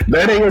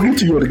gonna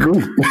get you a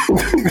degree.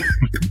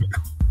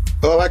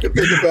 All I can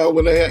think about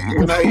when I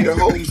hear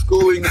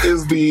homeschooling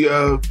is the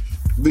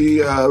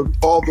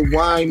all the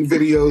wine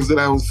videos that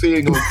I was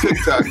seeing on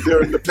TikTok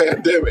during the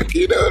pandemic.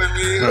 You know what I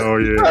mean? Oh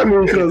yeah. I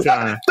mean, don't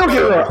get me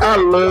wrong. I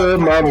love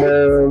my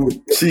mom.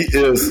 She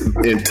is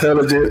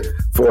intelligent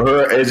for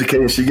her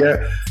education she got,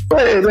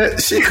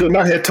 but she could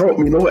not have taught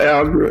me no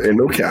algebra and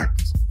no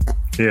calculus.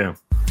 Yeah,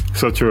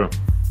 so true.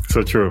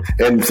 So true.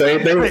 And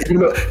same thing,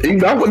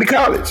 even I went to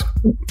college.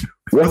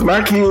 Once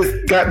my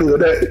kids got to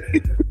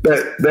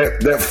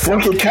that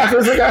funky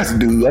calculus, I got to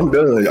do, I'm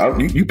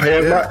done. You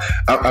pass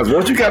my.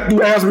 Once you got to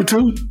do algebra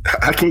 2,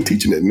 I can't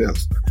teach you nothing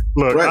else.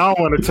 Look, right. I don't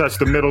want to touch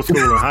the middle school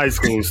and high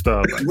school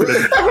stuff. That's what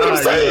I'm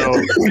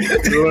saying.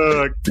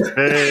 Look,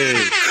 hey.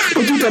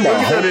 What you talking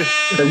about?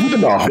 You talking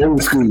about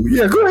homeschool?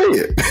 Yeah, go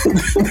ahead.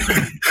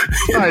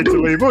 All right,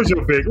 Talib, what's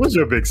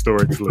your big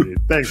story,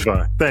 Talib? Thanks,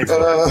 bye.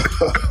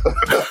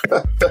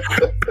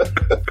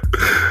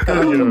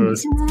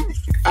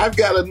 I've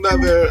got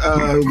another.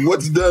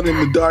 What's done in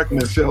the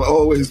darkness shall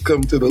always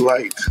come to the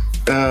light.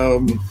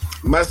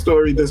 My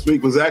story this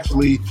week was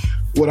actually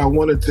what I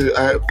wanted to.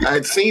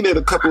 I'd seen it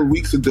a couple of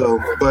weeks ago,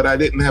 but I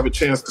didn't have a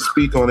chance to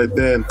speak on it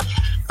then.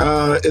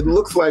 It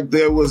looks like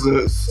there was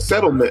a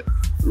settlement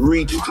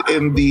reached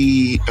in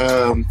the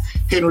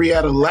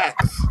Henrietta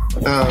Lacks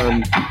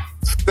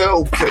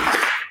cell case.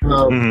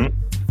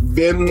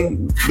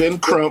 Ben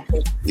Crump,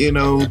 the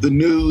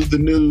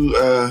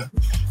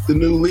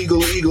new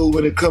legal eagle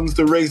when it comes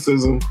to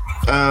racism,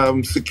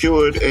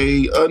 secured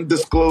a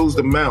undisclosed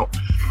amount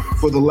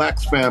for the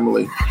Lacks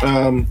family.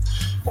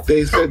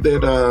 They said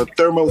that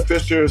Thermo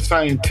Fisher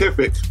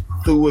Scientific,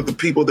 who were the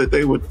people that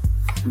they were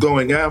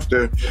going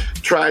after,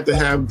 tried to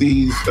have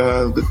the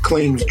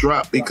claims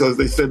dropped because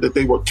they said that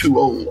they were too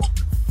old.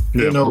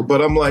 Yeah.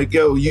 But I'm like,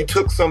 yo, you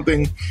took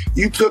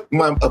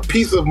a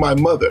piece of my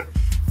mother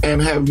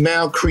and have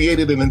now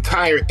created an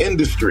entire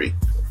industry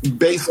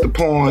based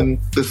upon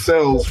the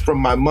cells from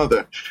my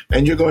mother.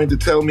 And you're going to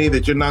tell me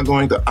that you're not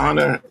going to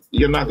honor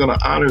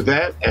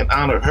that and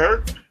honor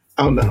her?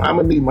 Oh no, I'm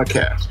gonna need my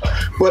cash.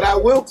 But I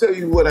will tell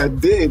you what I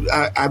did.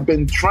 I've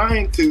been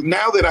trying to,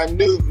 now that I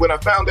knew, when I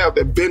found out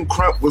that Ben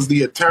Crump was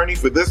the attorney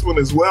for this one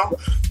as well,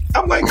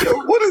 I'm like, yo,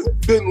 what is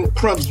Ben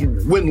Crump's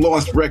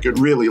win-loss record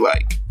really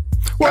like?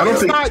 Well,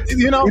 it's not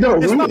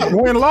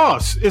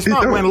win-loss. It's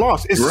not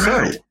win-loss. It's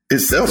settled.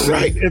 It's settled.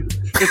 Right.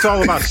 It's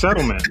all about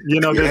settlement.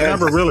 It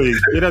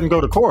doesn't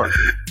go to court.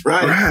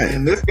 Right.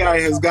 And this guy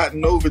has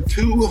gotten over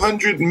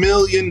 $200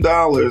 million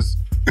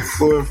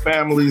for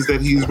families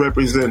that he's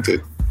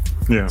represented.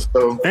 Yeah.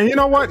 So, and you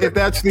know what? If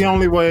that's the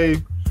only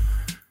way,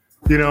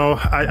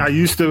 I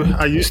used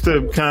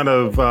to kind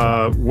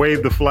of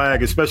wave the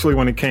flag, especially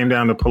when it came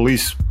down to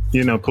police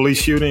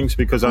shootings,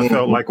 because I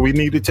felt like we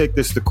need to take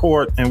this to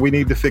court and we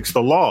need to fix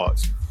the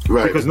laws.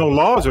 Right. Because no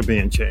laws are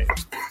being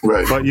changed.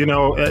 Right. But,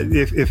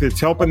 if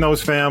it's helping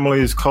those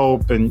families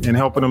cope and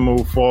helping them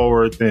move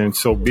forward, then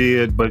so be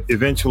it. But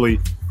eventually,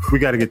 we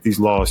got to get these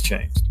laws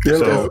changed. Yeah,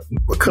 so,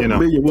 a couple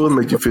million will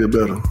make you feel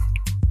better.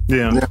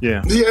 Yeah.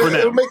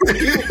 It'll make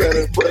you feel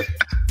better, but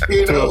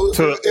to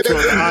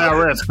the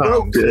IRS.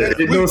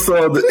 It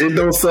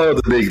don't solve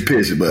the big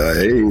picture, but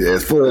hey,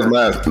 as far as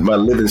my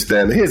living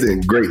standard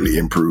hasn't greatly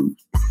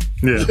improved.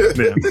 Yeah.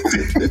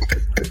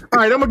 All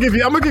right, I'm gonna give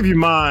you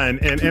mine,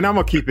 and I'm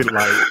gonna keep it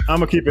light. I'm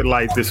gonna keep it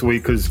light this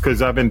week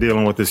because I've been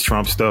dealing with this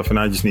Trump stuff, and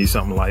I just need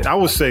something light. I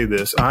will say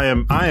this: I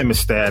am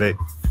ecstatic,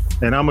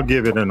 and I'm gonna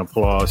give it an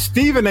applause.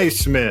 Stephen A.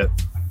 Smith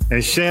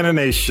and Shannon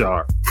A.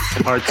 Sharp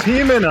are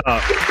teaming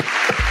up.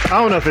 I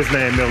don't know if his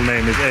middle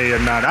name is A or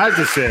not. I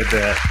just said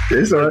that.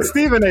 It's all right.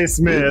 Stephen A.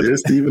 Smith.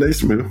 It's Stephen A.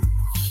 Smith.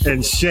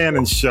 And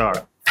Shannon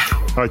Sharp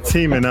are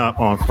teaming up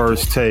on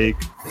First Take.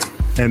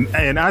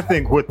 And I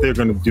think what they're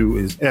going to do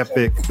is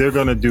epic. They're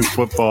going to do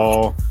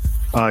football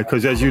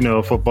because, as you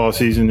know, football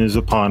season is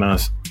upon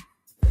us.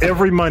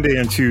 Every Monday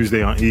and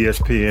Tuesday on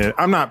ESPN.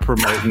 I'm not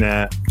promoting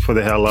that for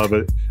the hell of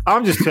it.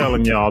 I'm just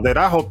telling y'all that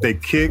I hope they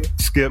kick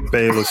Skip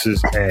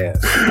Bayless's ass.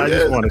 I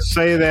just want to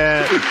say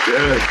that.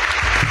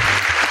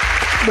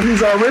 But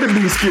he's already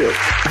been skipped.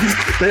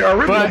 They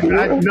already. But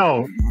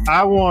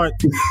I want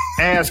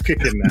ass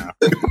kicking now.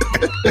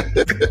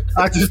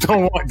 I just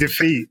don't want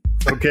defeat.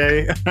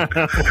 Okay. And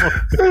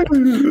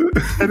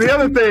the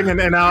other thing,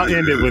 and I'll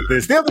end it with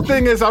this. The other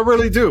thing is, I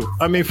really do.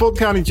 I mean, Fulton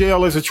County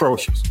Jail is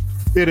atrocious.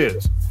 It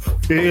is.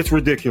 It's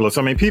ridiculous.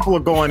 I mean, people are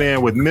going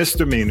in with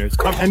misdemeanors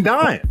and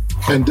dying.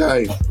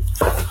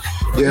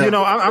 Yeah.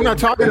 I'm not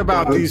talking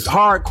about these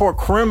hardcore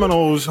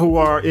criminals who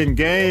are in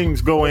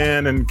gangs go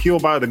in and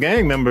killed by the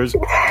gang members.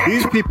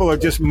 These people are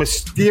just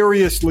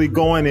mysteriously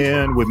going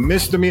in with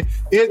misdemeanor.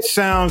 It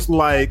sounds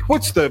like,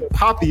 what's the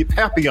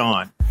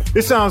Papillon?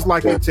 It sounds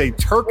like it's a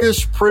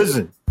Turkish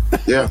prison.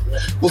 Yeah.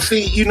 Well,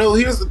 see,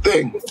 here's the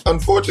thing.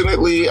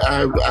 Unfortunately,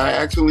 I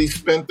actually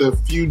spent a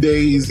few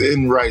days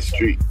in Rice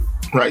Street,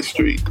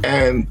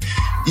 and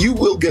you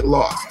will get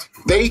lost.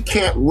 They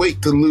can't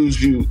wait to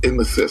lose you in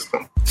the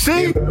system.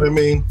 See? You know what I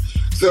mean?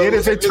 So it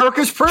is a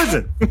Turkish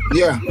prison.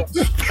 Yeah,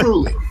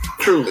 truly.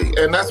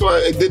 And that's why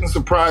it didn't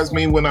surprise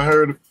me when I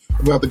heard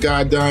about the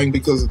guy dying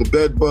because of the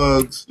bed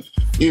bugs.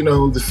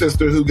 the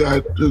sister who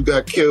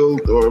got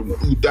killed or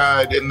who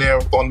died in there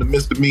on the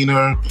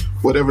misdemeanor,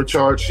 whatever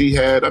charge she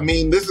had. I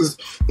mean,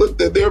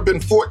 there have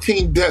been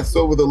 14 deaths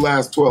over the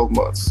last 12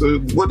 months. So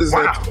what does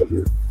that tell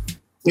you?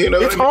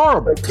 It's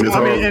horrible.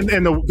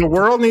 And the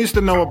world needs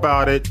to know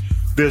about it.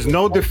 There's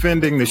no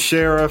defending the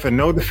sheriff and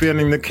no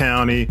defending the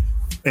county,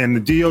 and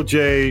the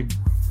DOJ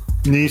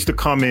needs to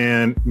come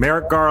in.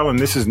 Merrick Garland,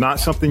 this is not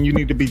something you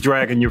need to be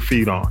dragging your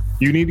feet on.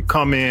 You need to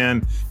come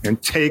in and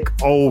take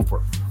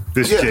over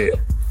this jail.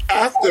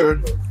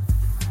 After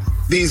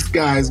these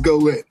guys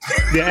go in.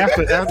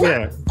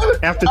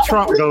 After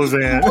Trump goes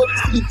in.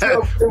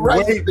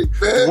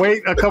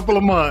 Wait a couple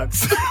of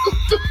months.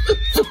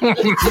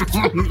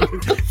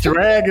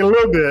 Drag a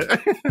little bit.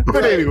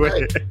 But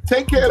anyway.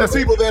 Take care of the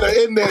people that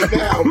are in there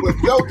now, but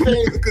don't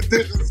change the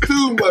conditions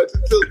too much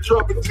until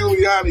Trump and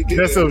Giuliani get in.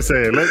 That's what I'm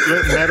saying. Let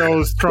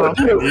Meadows, Trump,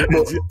 and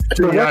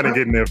Giuliani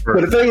get in there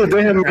first. But the thing is,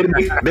 they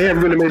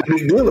haven't really made a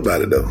big deal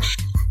about it, though.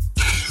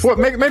 What,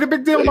 made a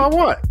big deal about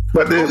what?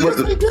 But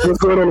what's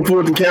going on in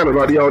Fulton County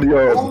about the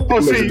audio?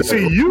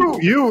 See,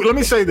 you. Let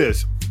me say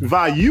this,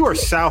 Vi, you are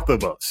south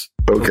of us.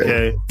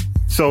 Okay.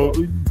 So,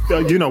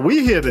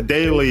 we hear the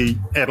daily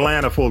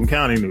Atlanta Fulton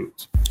County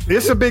news.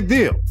 It's a big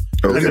deal,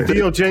 and the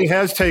DOJ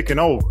has taken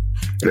over.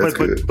 But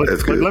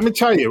let me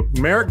tell you,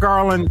 Merrick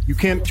Garland, you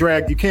can't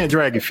drag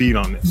your feet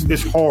on this.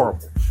 It's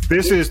horrible.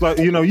 This is like,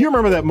 you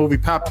remember that movie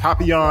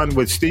Papillon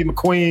with Steve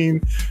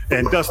McQueen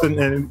and Dustin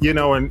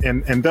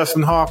and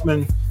Dustin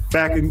Hoffman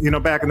back in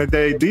the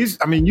day.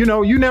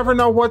 You never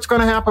know what's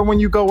going to happen when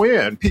you go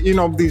in.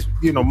 These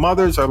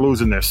mothers are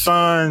losing their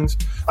sons.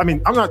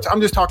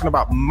 I'm just talking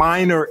about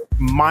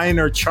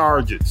minor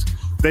charges.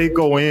 They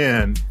go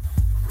in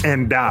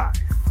and die.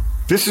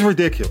 This is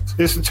ridiculous.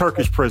 It's a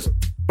Turkish prison.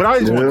 But I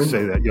just want to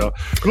say that, y'all.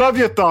 Love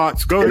your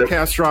thoughts. Go to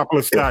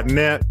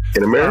Castropolis.net.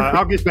 In America?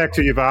 I'll get back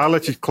to you, Vi. I'll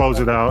let you close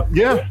it out.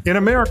 Yeah, in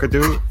America,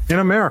 dude. In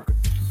America.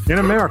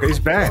 It's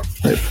bad.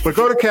 But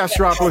go to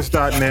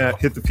Castropolis.net,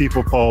 hit the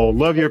people poll.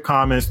 Love your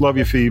comments. Love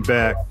your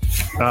feedback.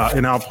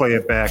 And I'll play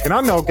it back. And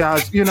I know,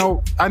 guys,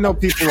 I know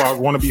people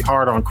want to be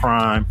hard on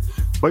crime.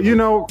 But,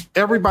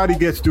 everybody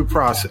gets due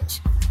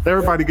process.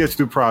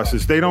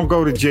 They don't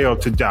go to jail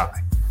to die.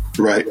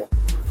 Right.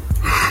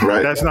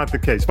 That's not the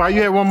case. Vi,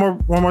 you had one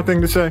more thing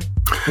to say,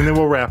 and then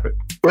we'll wrap it.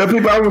 Well,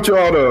 people, I want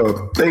y'all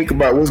to think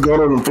about what's going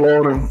on in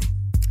Florida.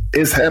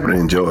 It's happening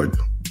in Georgia.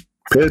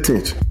 Pay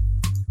attention.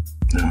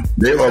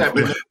 They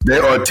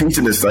are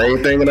teaching the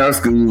same thing in our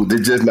school. They're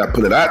just not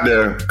putting it out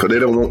there because they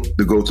don't want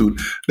to go through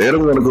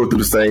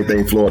the same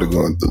thing Florida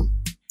going through.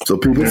 So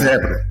people, it's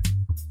happening.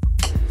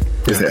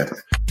 It's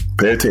happening.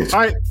 Pay attention.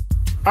 All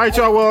right,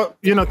 y'all. Well,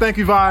 thank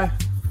you, Vi.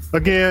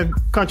 Again,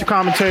 country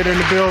commentator in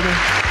the building.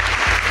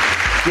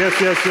 Yes.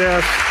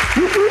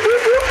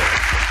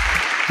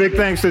 Big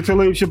thanks to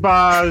Talib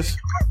Shabazz.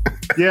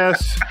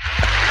 Yes.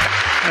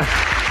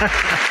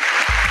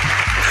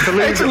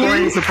 Talib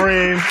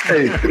Supreme.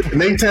 Hey,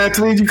 next time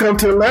Talib you come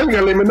to Atlanta, you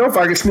gotta let me know if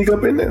I can sneak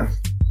up in there.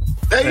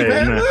 Hey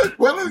man, look,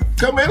 well,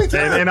 come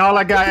anytime. And all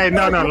I got,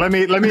 no. Let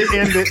me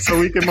end it so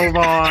we can move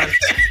on.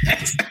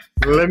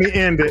 Let me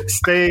end it.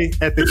 Stay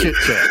at the chit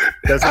chat.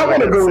 That's I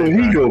want to go where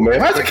he go,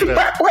 man. Why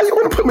you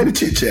want to put me in the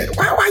chit chat?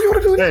 Why you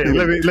want to do that?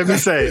 Hey, let me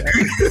say.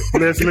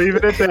 Let's leave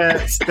it at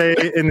that. Stay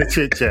in the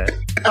chit chat.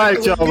 All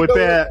right, y'all. With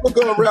that, we'll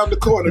go around the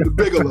corner to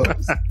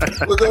Bigelow's.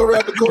 All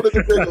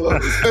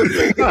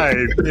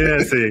right.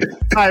 Yeah. See.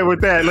 All right. With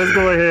that, let's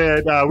go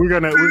ahead. We're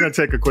gonna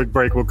take a quick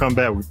break. We'll come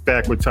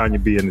back with Tanya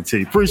B and the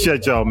T.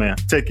 Appreciate y'all, man.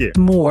 Take care.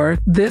 More.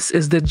 This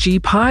is the G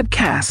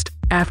Podcast.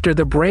 After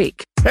the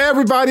break. Hey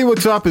everybody,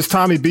 what's up? It's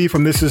Tommy B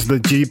from This Is the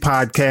G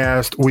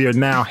Podcast. We are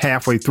now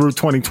halfway through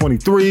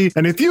 2023.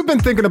 And if you've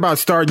been thinking about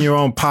starting your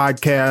own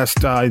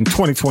podcast in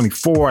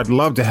 2024, I'd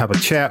love to have a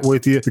chat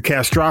with you. The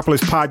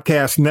Castropolis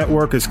Podcast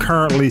Network is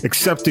currently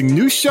accepting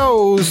new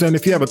shows. And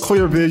if you have a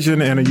clear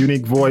vision and a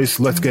unique voice,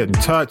 let's get in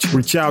touch.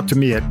 Reach out to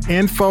me at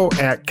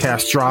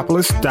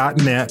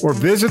info@castropolis.net or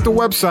visit the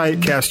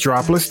website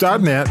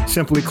castropolis.net.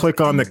 Simply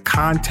click on the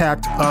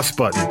Contact Us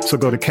button. So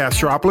go to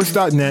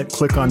castropolis.net,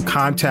 click on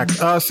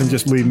Contact Us, and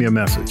just leave me a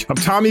message. I'm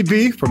Tommy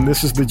B from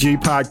This Is the G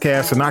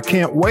Podcast, and I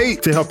can't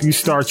wait to help you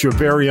start your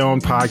very own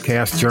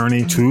podcast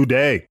journey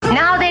today.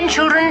 Now then,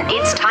 children,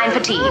 it's time for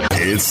tea.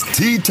 It's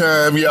tea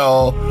time,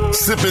 y'all.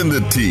 Sipping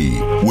the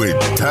tea with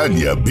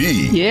Tanya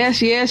B.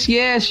 Yes.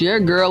 Your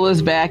girl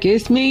is back.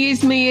 It's me.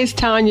 It's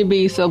Tanya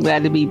B. So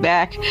glad to be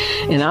back.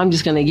 And I'm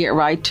just going to get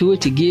right to it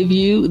to give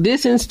you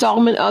this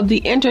installment of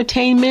the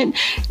entertainment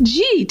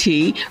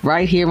GT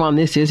right here on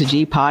This Is the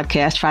G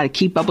Podcast. Try to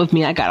keep up with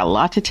me. I got a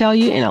lot to tell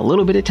you in a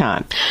little bit of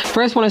time.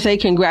 First, want to say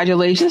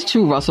congratulations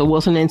to Russell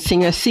Wilson and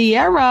singer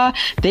Ciara.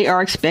 They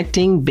are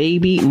expecting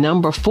baby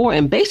number 4.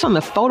 And based on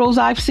the photos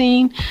I've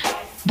seen,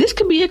 this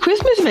could be a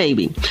Christmas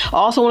baby.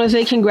 Also want to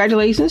say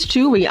congratulations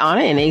to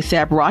Rihanna and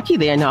A$AP Rocky.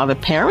 They are now the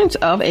parents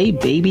of a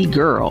baby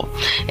girl.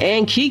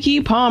 And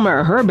Keke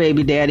Palmer, her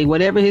baby daddy,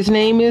 whatever his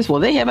name is, well,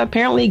 they have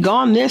apparently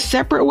gone their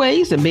separate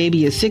ways. The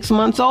baby is 6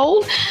 months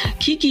old.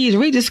 Keke is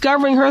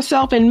rediscovering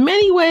herself in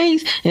many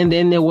ways. And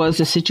then there was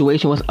a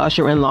situation with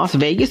Usher in Las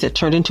Vegas that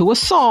turned into a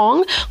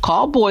song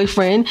called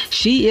Boyfriend.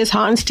 She is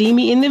hot and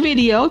steamy in the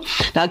video.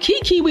 Now,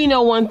 Keke, we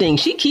know one thing.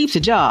 She keeps a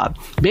job.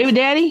 Baby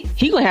daddy,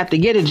 he gonna have to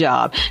get a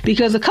job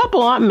because the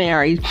couple aren't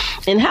married,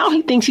 and how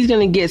he thinks he's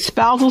gonna get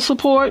spousal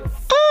support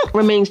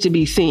remains to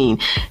be seen.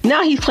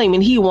 Now he's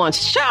claiming he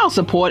wants child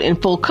support in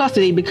full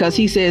custody because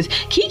he says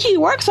Keke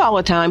works all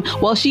the time.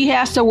 Well, she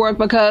has to work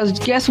because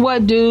guess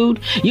what, dude?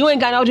 You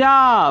ain't got no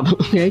job.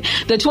 Okay.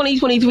 The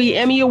 2023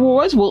 Emmy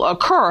Awards will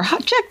occur.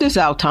 Check this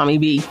out, Tommy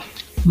B.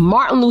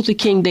 Martin Luther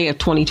King Day of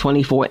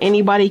 2024.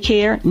 Anybody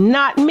care?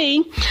 Not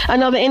me.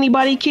 Another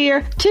anybody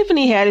care?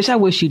 Tiffany Haddish. I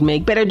wish you'd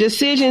make better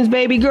decisions,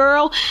 baby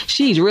girl.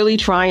 She's really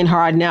trying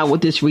hard now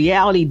with this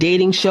reality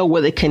dating show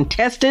where the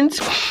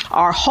contestants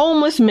are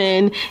homeless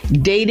men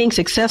dating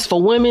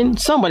successful women.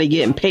 Somebody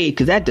getting paid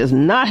because that does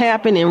not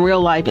happen in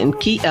real life. And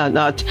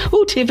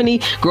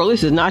Tiffany, girl,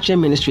 this is not your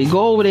ministry.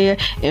 Go over there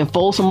and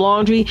fold some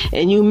laundry,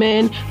 and you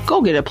men,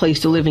 go get a place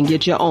to live and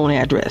get your own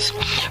address.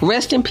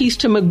 Rest in peace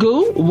to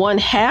Magoo, one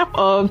half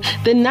of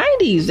the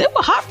 90s. They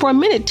were hot for a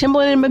minute.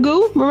 Timbaland and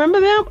Magoo, remember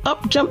them?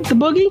 Up Jump the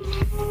Boogie.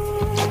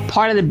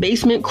 Part of the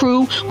Basement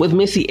Crew with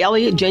Missy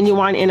Elliott,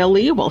 Genuine, and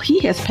Aaliyah. Well,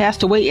 he has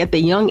passed away at the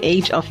young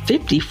age of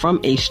 50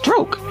 from a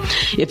stroke.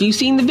 If you've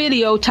seen the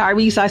video,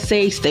 Tyrese, I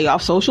say, stay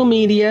off social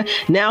media.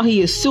 Now he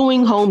is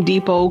suing Home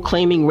Depot,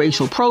 claiming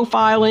racial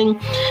profiling.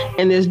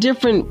 And there's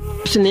different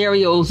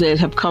scenarios that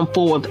have come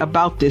forward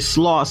about this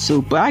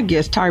lawsuit. But I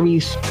guess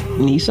Tyrese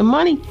needs some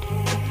money.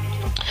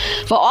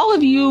 For all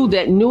of you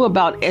that knew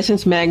about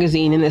Essence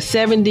Magazine in the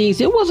 70s,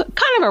 it was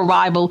kind of a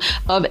rival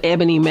of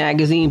Ebony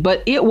Magazine,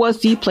 but it was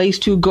the place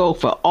to go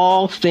for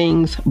all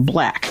things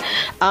black.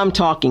 I'm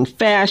talking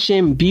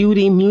fashion,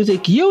 beauty,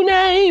 music, you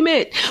name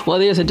it. Well,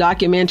 there's a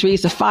documentary.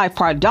 It's a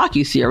 5-part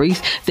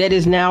docuseries that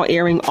is now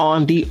airing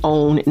on the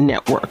OWN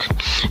network.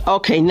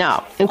 Okay,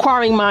 now,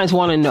 inquiring minds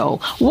want to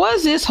know,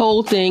 was this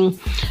whole thing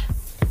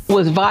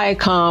was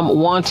Viacom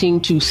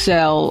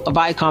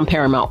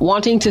Paramount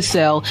wanting to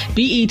sell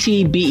BET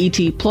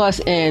Plus,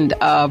 and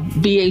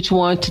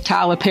VH1 to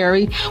Tyler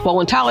Perry. Well,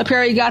 when Tyler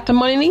Perry got the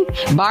money,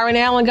 Byron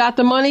Allen got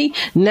the money,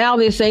 now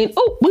they're saying,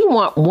 oh, we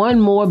want $1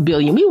 more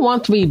billion. We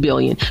want $3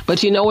 billion.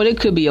 But you know what? It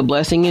could be a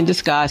blessing in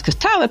disguise because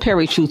Tyler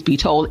Perry, truth be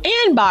told,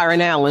 and Byron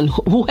Allen,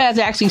 who has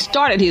actually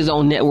started his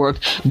own network,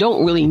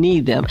 don't really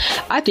need them.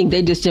 I think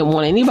they just didn't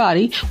want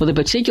anybody with a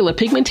particular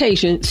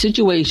pigmentation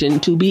situation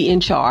to be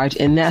in charge,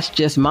 and that's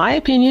just my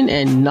opinion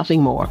and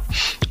nothing more.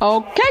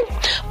 Okay.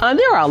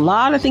 There are a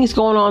lot of things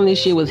going on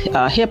this year with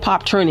hip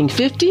hop turning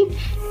 50.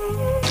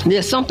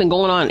 There's something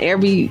going on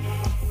every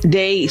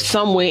day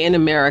somewhere in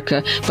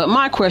America. But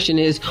my question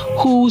is,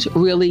 who's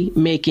really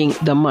making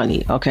the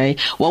money? Okay.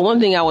 Well, one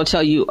thing I will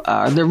tell you,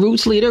 the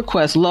Roots leader,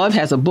 Questlove,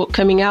 has a book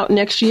coming out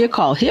next year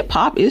called Hip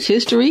Hop is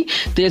History.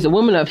 There's a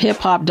Women of Hip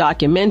Hop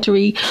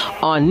documentary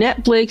on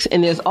Netflix.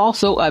 And there's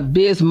also a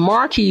Biz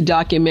Markie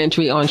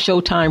documentary on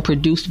Showtime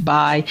produced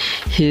by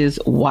his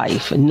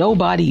wife.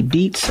 Nobody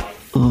beats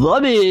The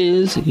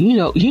Biz. You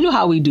know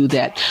how we do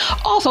that.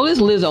 Also, this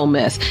Lizzo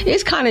mess,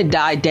 it's kind of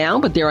died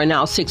down, but there are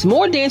now 6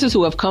 more dancers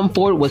who have come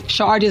forward with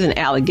charges and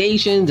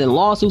allegations and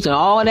lawsuits and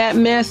all of that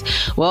mess.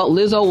 Well,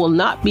 Lizzo will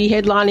not be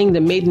headlining the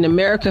Made in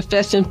America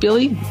Fest in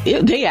Philly.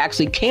 They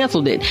actually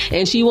canceled it.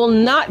 And she will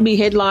not be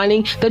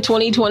headlining the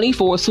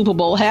 2024 Super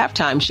Bowl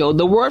halftime show.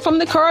 The word from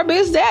the curb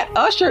is that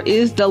Usher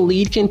is the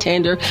lead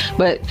contender,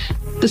 but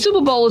the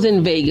Super Bowl is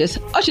in Vegas.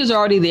 Usher's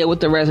already there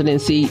with the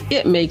residency.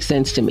 It makes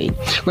sense to me.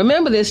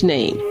 Remember this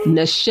name,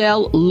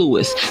 Nichelle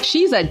Lewis.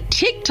 She's a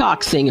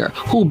TikTok singer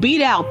who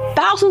beat out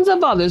thousands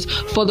of others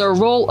for the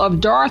role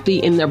of Dorothy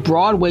in the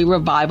Broadway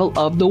revival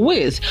of The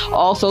Wiz.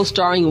 Also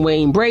starring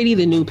Wayne Brady,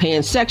 the new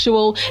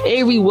pansexual,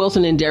 Avery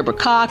Wilson and Deborah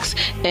Cox.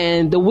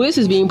 And The Wiz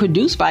is being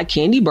produced by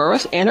Candy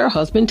Burris and her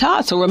husband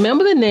Todd. So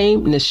remember the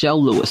name,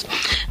 Nichelle Lewis.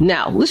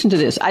 Now, listen to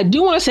this. I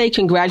do want to say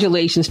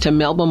congratulations to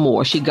Melba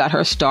Moore. She got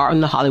her star on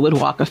the Hollywood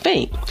Walk of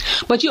Fame.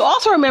 But you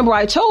also remember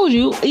I told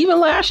you, even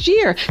last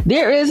year,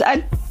 there is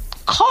a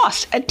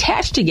cost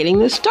attached to getting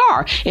the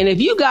star. And if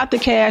you got the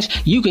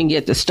cash, you can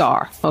get the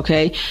star.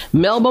 Okay.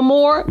 Melba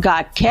Moore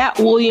got Cat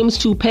Williams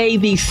to pay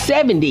the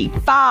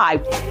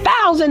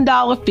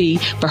 $75,000 fee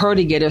for her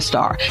to get a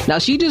star. Now,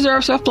 she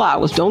deserves her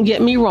flowers. Don't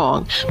get me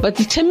wrong. But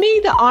to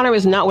me, the honor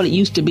is not what it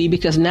used to be,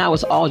 because now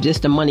it's all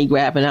just a money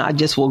grab. And I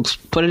just will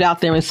put it out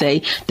there and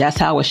say that's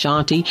how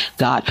Ashanti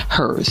got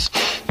hers.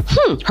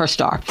 Her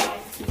star.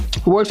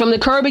 Word from the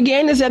curb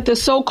again is that the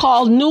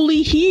so-called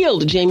newly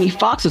healed Jamie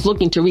Foxx is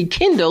looking to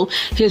rekindle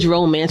his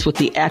romance with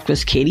the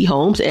actress Katie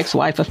Holmes,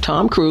 ex-wife of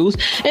Tom Cruise,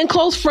 and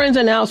close friends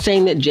are now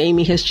saying that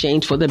Jamie has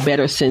changed for the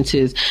better since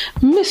his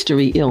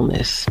mystery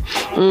illness.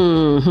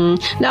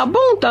 Now,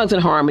 Bone Thugs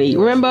and Harmony,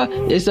 remember,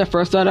 it's the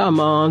first of our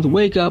moms,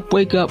 wake up,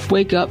 wake up,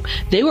 wake up.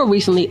 They were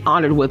recently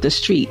honored with a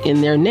street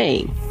in their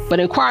name. But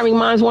inquiring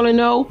minds want to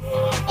know,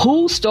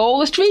 who stole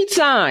the street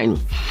sign?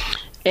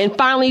 And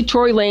finally,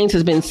 Tory Lanez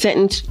has been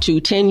sentenced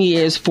to 10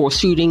 years for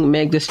shooting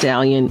Meg Thee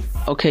Stallion.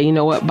 Okay, you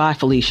know what? Bye,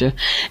 Felicia.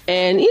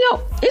 And,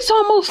 it's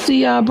almost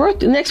the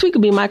birthday. Next week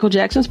will be Michael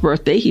Jackson's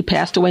birthday. He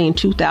passed away in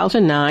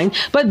 2009.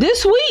 But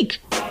this week,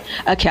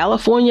 a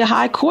California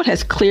high court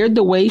has cleared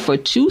the way for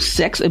 2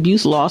 sex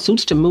abuse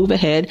lawsuits to move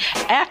ahead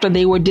after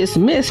they were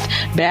dismissed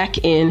back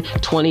in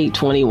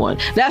 2021.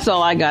 That's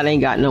all I got.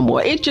 Ain't got no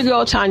more. It's your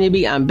girl, Tanya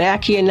B. I'm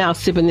back here now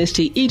sipping this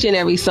tea each and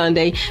every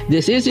Sunday.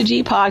 This is the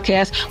G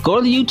Podcast. Go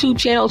to the YouTube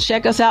channel.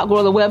 Check us out. Go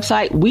to the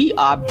website. We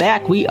are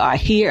back. We are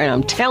here. And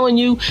I'm telling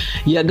you,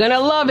 you're going to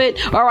love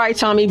it. All right,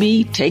 Tommy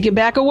B, take it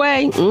back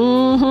away.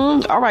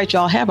 All right,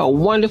 y'all. Have a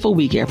wonderful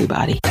week,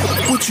 everybody.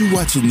 What you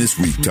watching this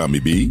week, Tommy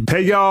B?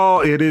 Hey,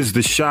 y'all. It is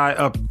the Shy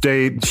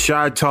Update,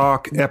 Shy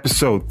Talk,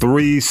 Episode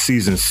 3,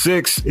 Season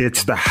 6.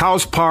 It's the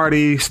house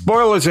party.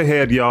 Spoilers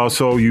ahead, y'all,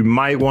 so you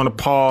might want to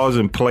pause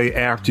and play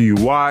after you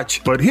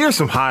watch. But here's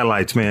some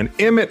highlights, man.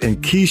 Emmett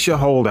and Keisha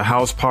hold a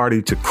house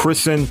party to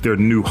christen their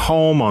new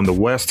home on the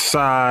west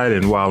side.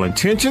 And while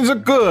intentions are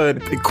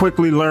good, they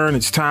quickly learn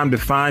it's time to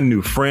find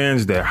new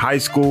friends. Their high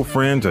school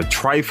friends are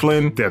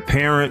trifling. Their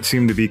parents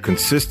seem to be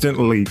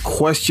consistently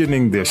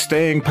questioning their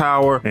staying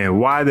power and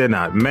why they're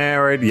not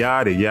married,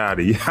 yada,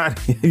 yada, yada.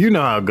 You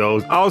know how it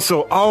goes.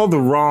 Also, all the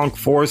wrong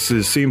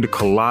forces seem to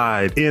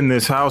collide in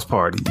this house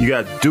party. You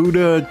got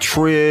Duda,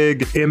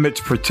 Trig, Emmett's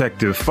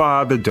protective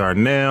father,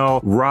 Darnell.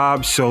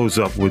 Rob shows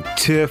up with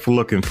Tiff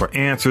looking for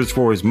answers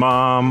for his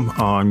mom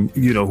on,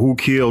 who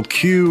killed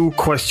Q,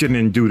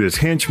 questioning Duda's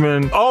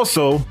henchman.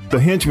 Also, the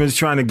henchman's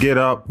trying to get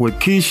up with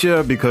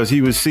Keisha because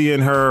he was seeing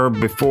her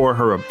before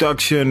her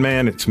abduction.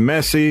 Man, it's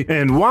messy.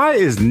 And why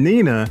is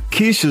Nina,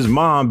 Keisha's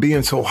mom,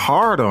 being so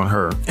hard on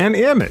her? And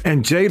Emmett.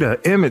 And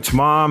Jada, Emmett's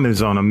mom,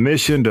 is on a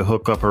mission to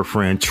hook up her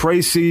friend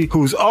Tracy,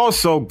 who's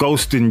also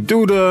ghosting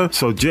Duda.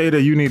 So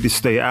Jada, you need to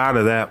stay out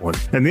of that one.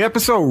 And the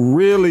episode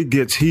really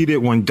gets heated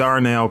when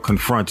Darnell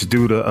confronts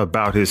Duda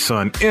about his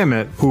son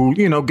Emmett, who,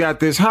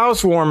 got this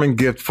housewarming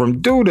gift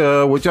from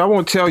Duda, which I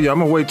won't tell you. I'm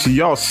gonna wait till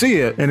y'all see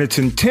it. And it's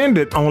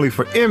intended only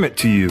for Emmett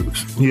to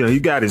use. He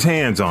got his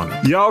hands on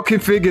it. Y'all can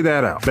figure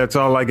that out. That's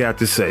all I got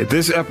to say.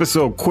 This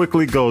episode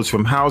quickly goes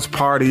from house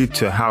party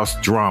to house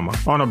drama.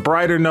 On a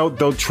brighter note,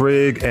 though,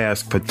 Trig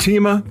asks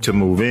Fatima to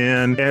move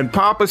in, and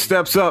Papa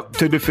steps up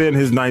to defend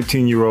his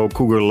 19-year-old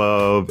cougar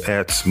love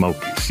at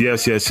Smokey's.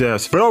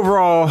 Yes. But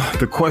overall,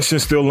 the question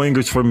still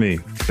lingers for me.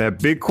 That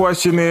big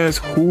question is,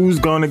 who's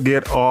gonna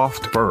get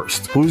offed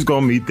first? Who's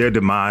gonna meet their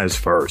demise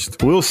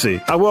first? We'll see.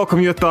 I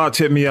welcome your thoughts.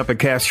 Hit me up at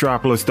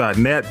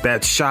castropolis.net.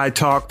 That's Shy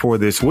Talk for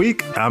this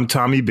week. I'm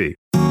Tommy B.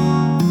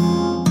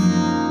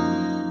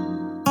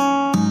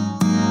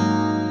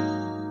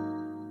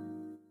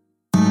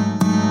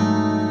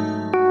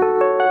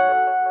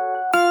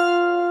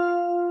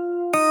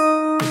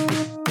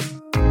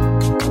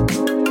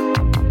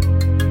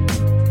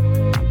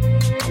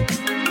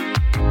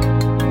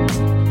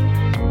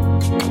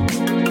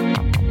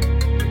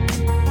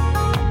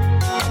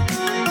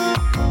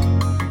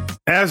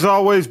 As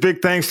always,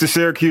 big thanks to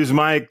Syracuse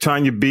Mike,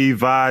 Tanya B,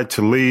 Vi,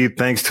 Talib.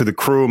 Thanks to the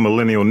crew,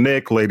 Millennial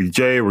Nick, Lady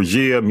J,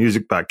 Regia,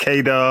 music by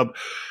K-Dub.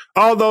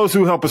 All those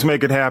who help us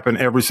make it happen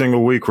every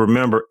single week.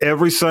 Remember,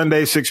 every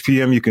Sunday, 6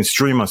 p.m., you can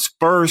stream us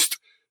first.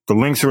 The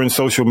links are in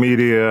social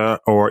media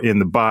or in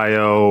the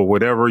bio,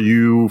 whatever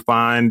you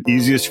find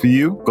easiest for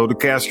you. Go to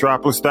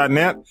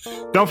castropolis.net.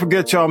 Don't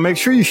forget, y'all, make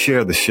sure you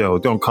share the show.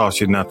 Don't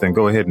cost you nothing.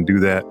 Go ahead and do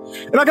that.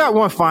 And I got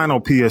one final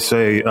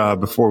PSA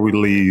before we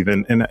leave.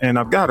 And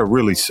I've got to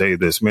really say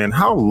this, man.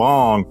 How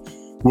long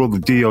will the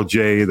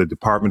DOJ, the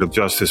Department of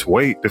Justice,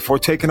 wait before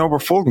taking over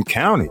Fulton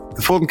County,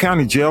 the Fulton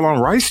County Jail on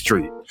Rice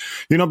Street?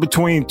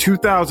 Between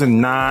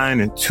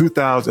 2009 and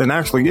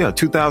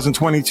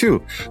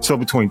 2022. So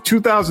between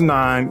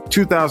 2009,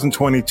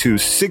 2022,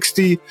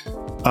 60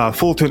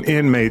 Fulton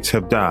inmates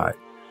have died.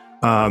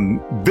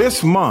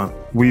 This month,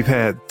 we've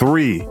had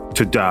 3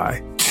 to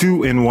die,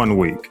 2 in 1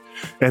 week.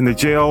 And the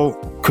jail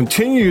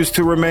continues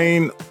to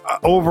remain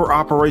over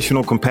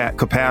operational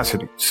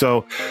capacity.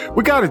 So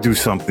we got to do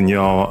something,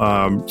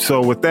 y'all.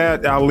 So with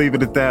that, I'll leave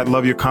it at that.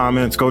 Love your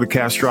comments. Go to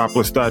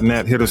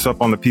castropolis.net. Hit us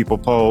up on the people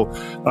poll.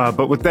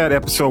 But with that,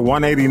 episode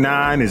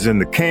 189 is in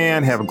the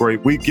can. Have a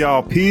great week,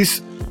 y'all.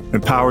 Peace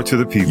and power to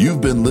the people.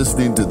 You've been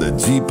listening to the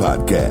G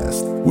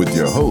Podcast with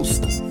your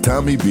host,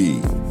 Tommy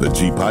B. The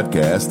G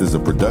Podcast is a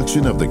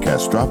production of the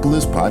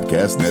Castropolis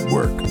Podcast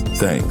Network.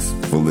 Thanks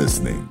for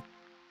listening.